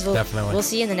right, guys. Definitely. We'll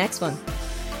see you in the next one.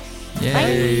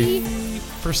 Yay. Bye.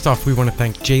 First off, we want to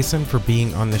thank Jason for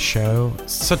being on the show.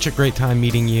 Such a great time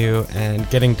meeting you and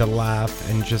getting to laugh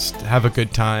and just have a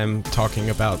good time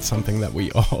talking about something that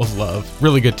we all love.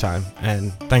 Really good time.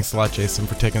 And thanks a lot, Jason,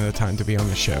 for taking the time to be on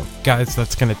the show. Guys,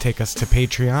 that's going to take us to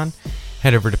Patreon.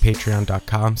 Head over to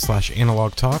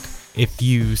patreon.com/analogtalk. If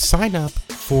you sign up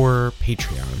for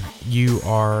Patreon, you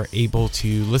are able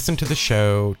to listen to the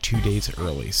show 2 days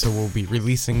early. So we'll be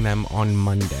releasing them on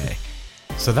Monday.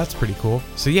 So that's pretty cool.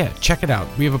 So yeah, check it out.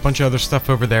 We have a bunch of other stuff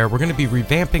over there. We're going to be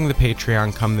revamping the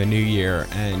Patreon come the new year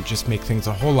and just make things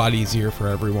a whole lot easier for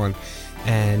everyone.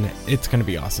 And it's going to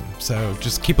be awesome. So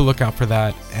just keep a lookout for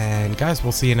that. And guys,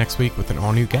 we'll see you next week with an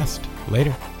all new guest.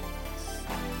 Later.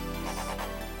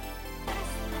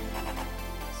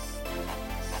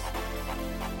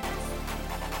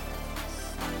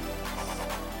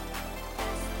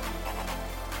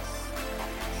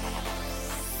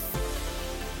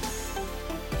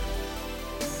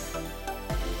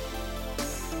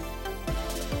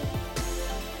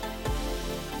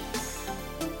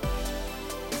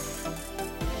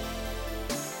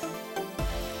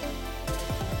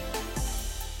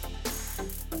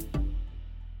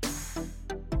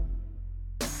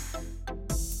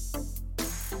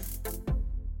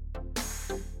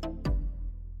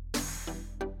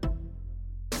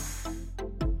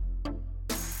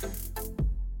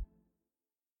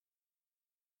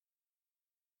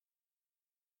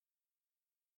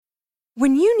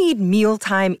 When you need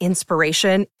mealtime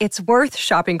inspiration, it's worth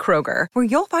shopping Kroger, where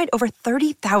you'll find over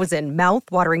 30,000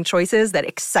 mouth-watering choices that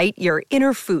excite your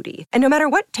inner foodie. And no matter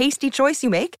what tasty choice you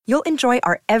make, you'll enjoy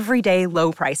our everyday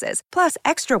low prices, plus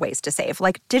extra ways to save,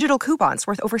 like digital coupons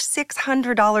worth over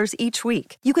 $600 each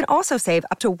week. You can also save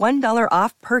up to $1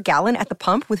 off per gallon at the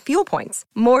pump with fuel points.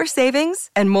 More savings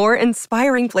and more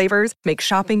inspiring flavors make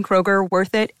shopping Kroger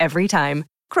worth it every time.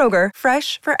 Kroger,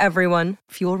 fresh for everyone.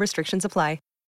 Fuel restrictions apply.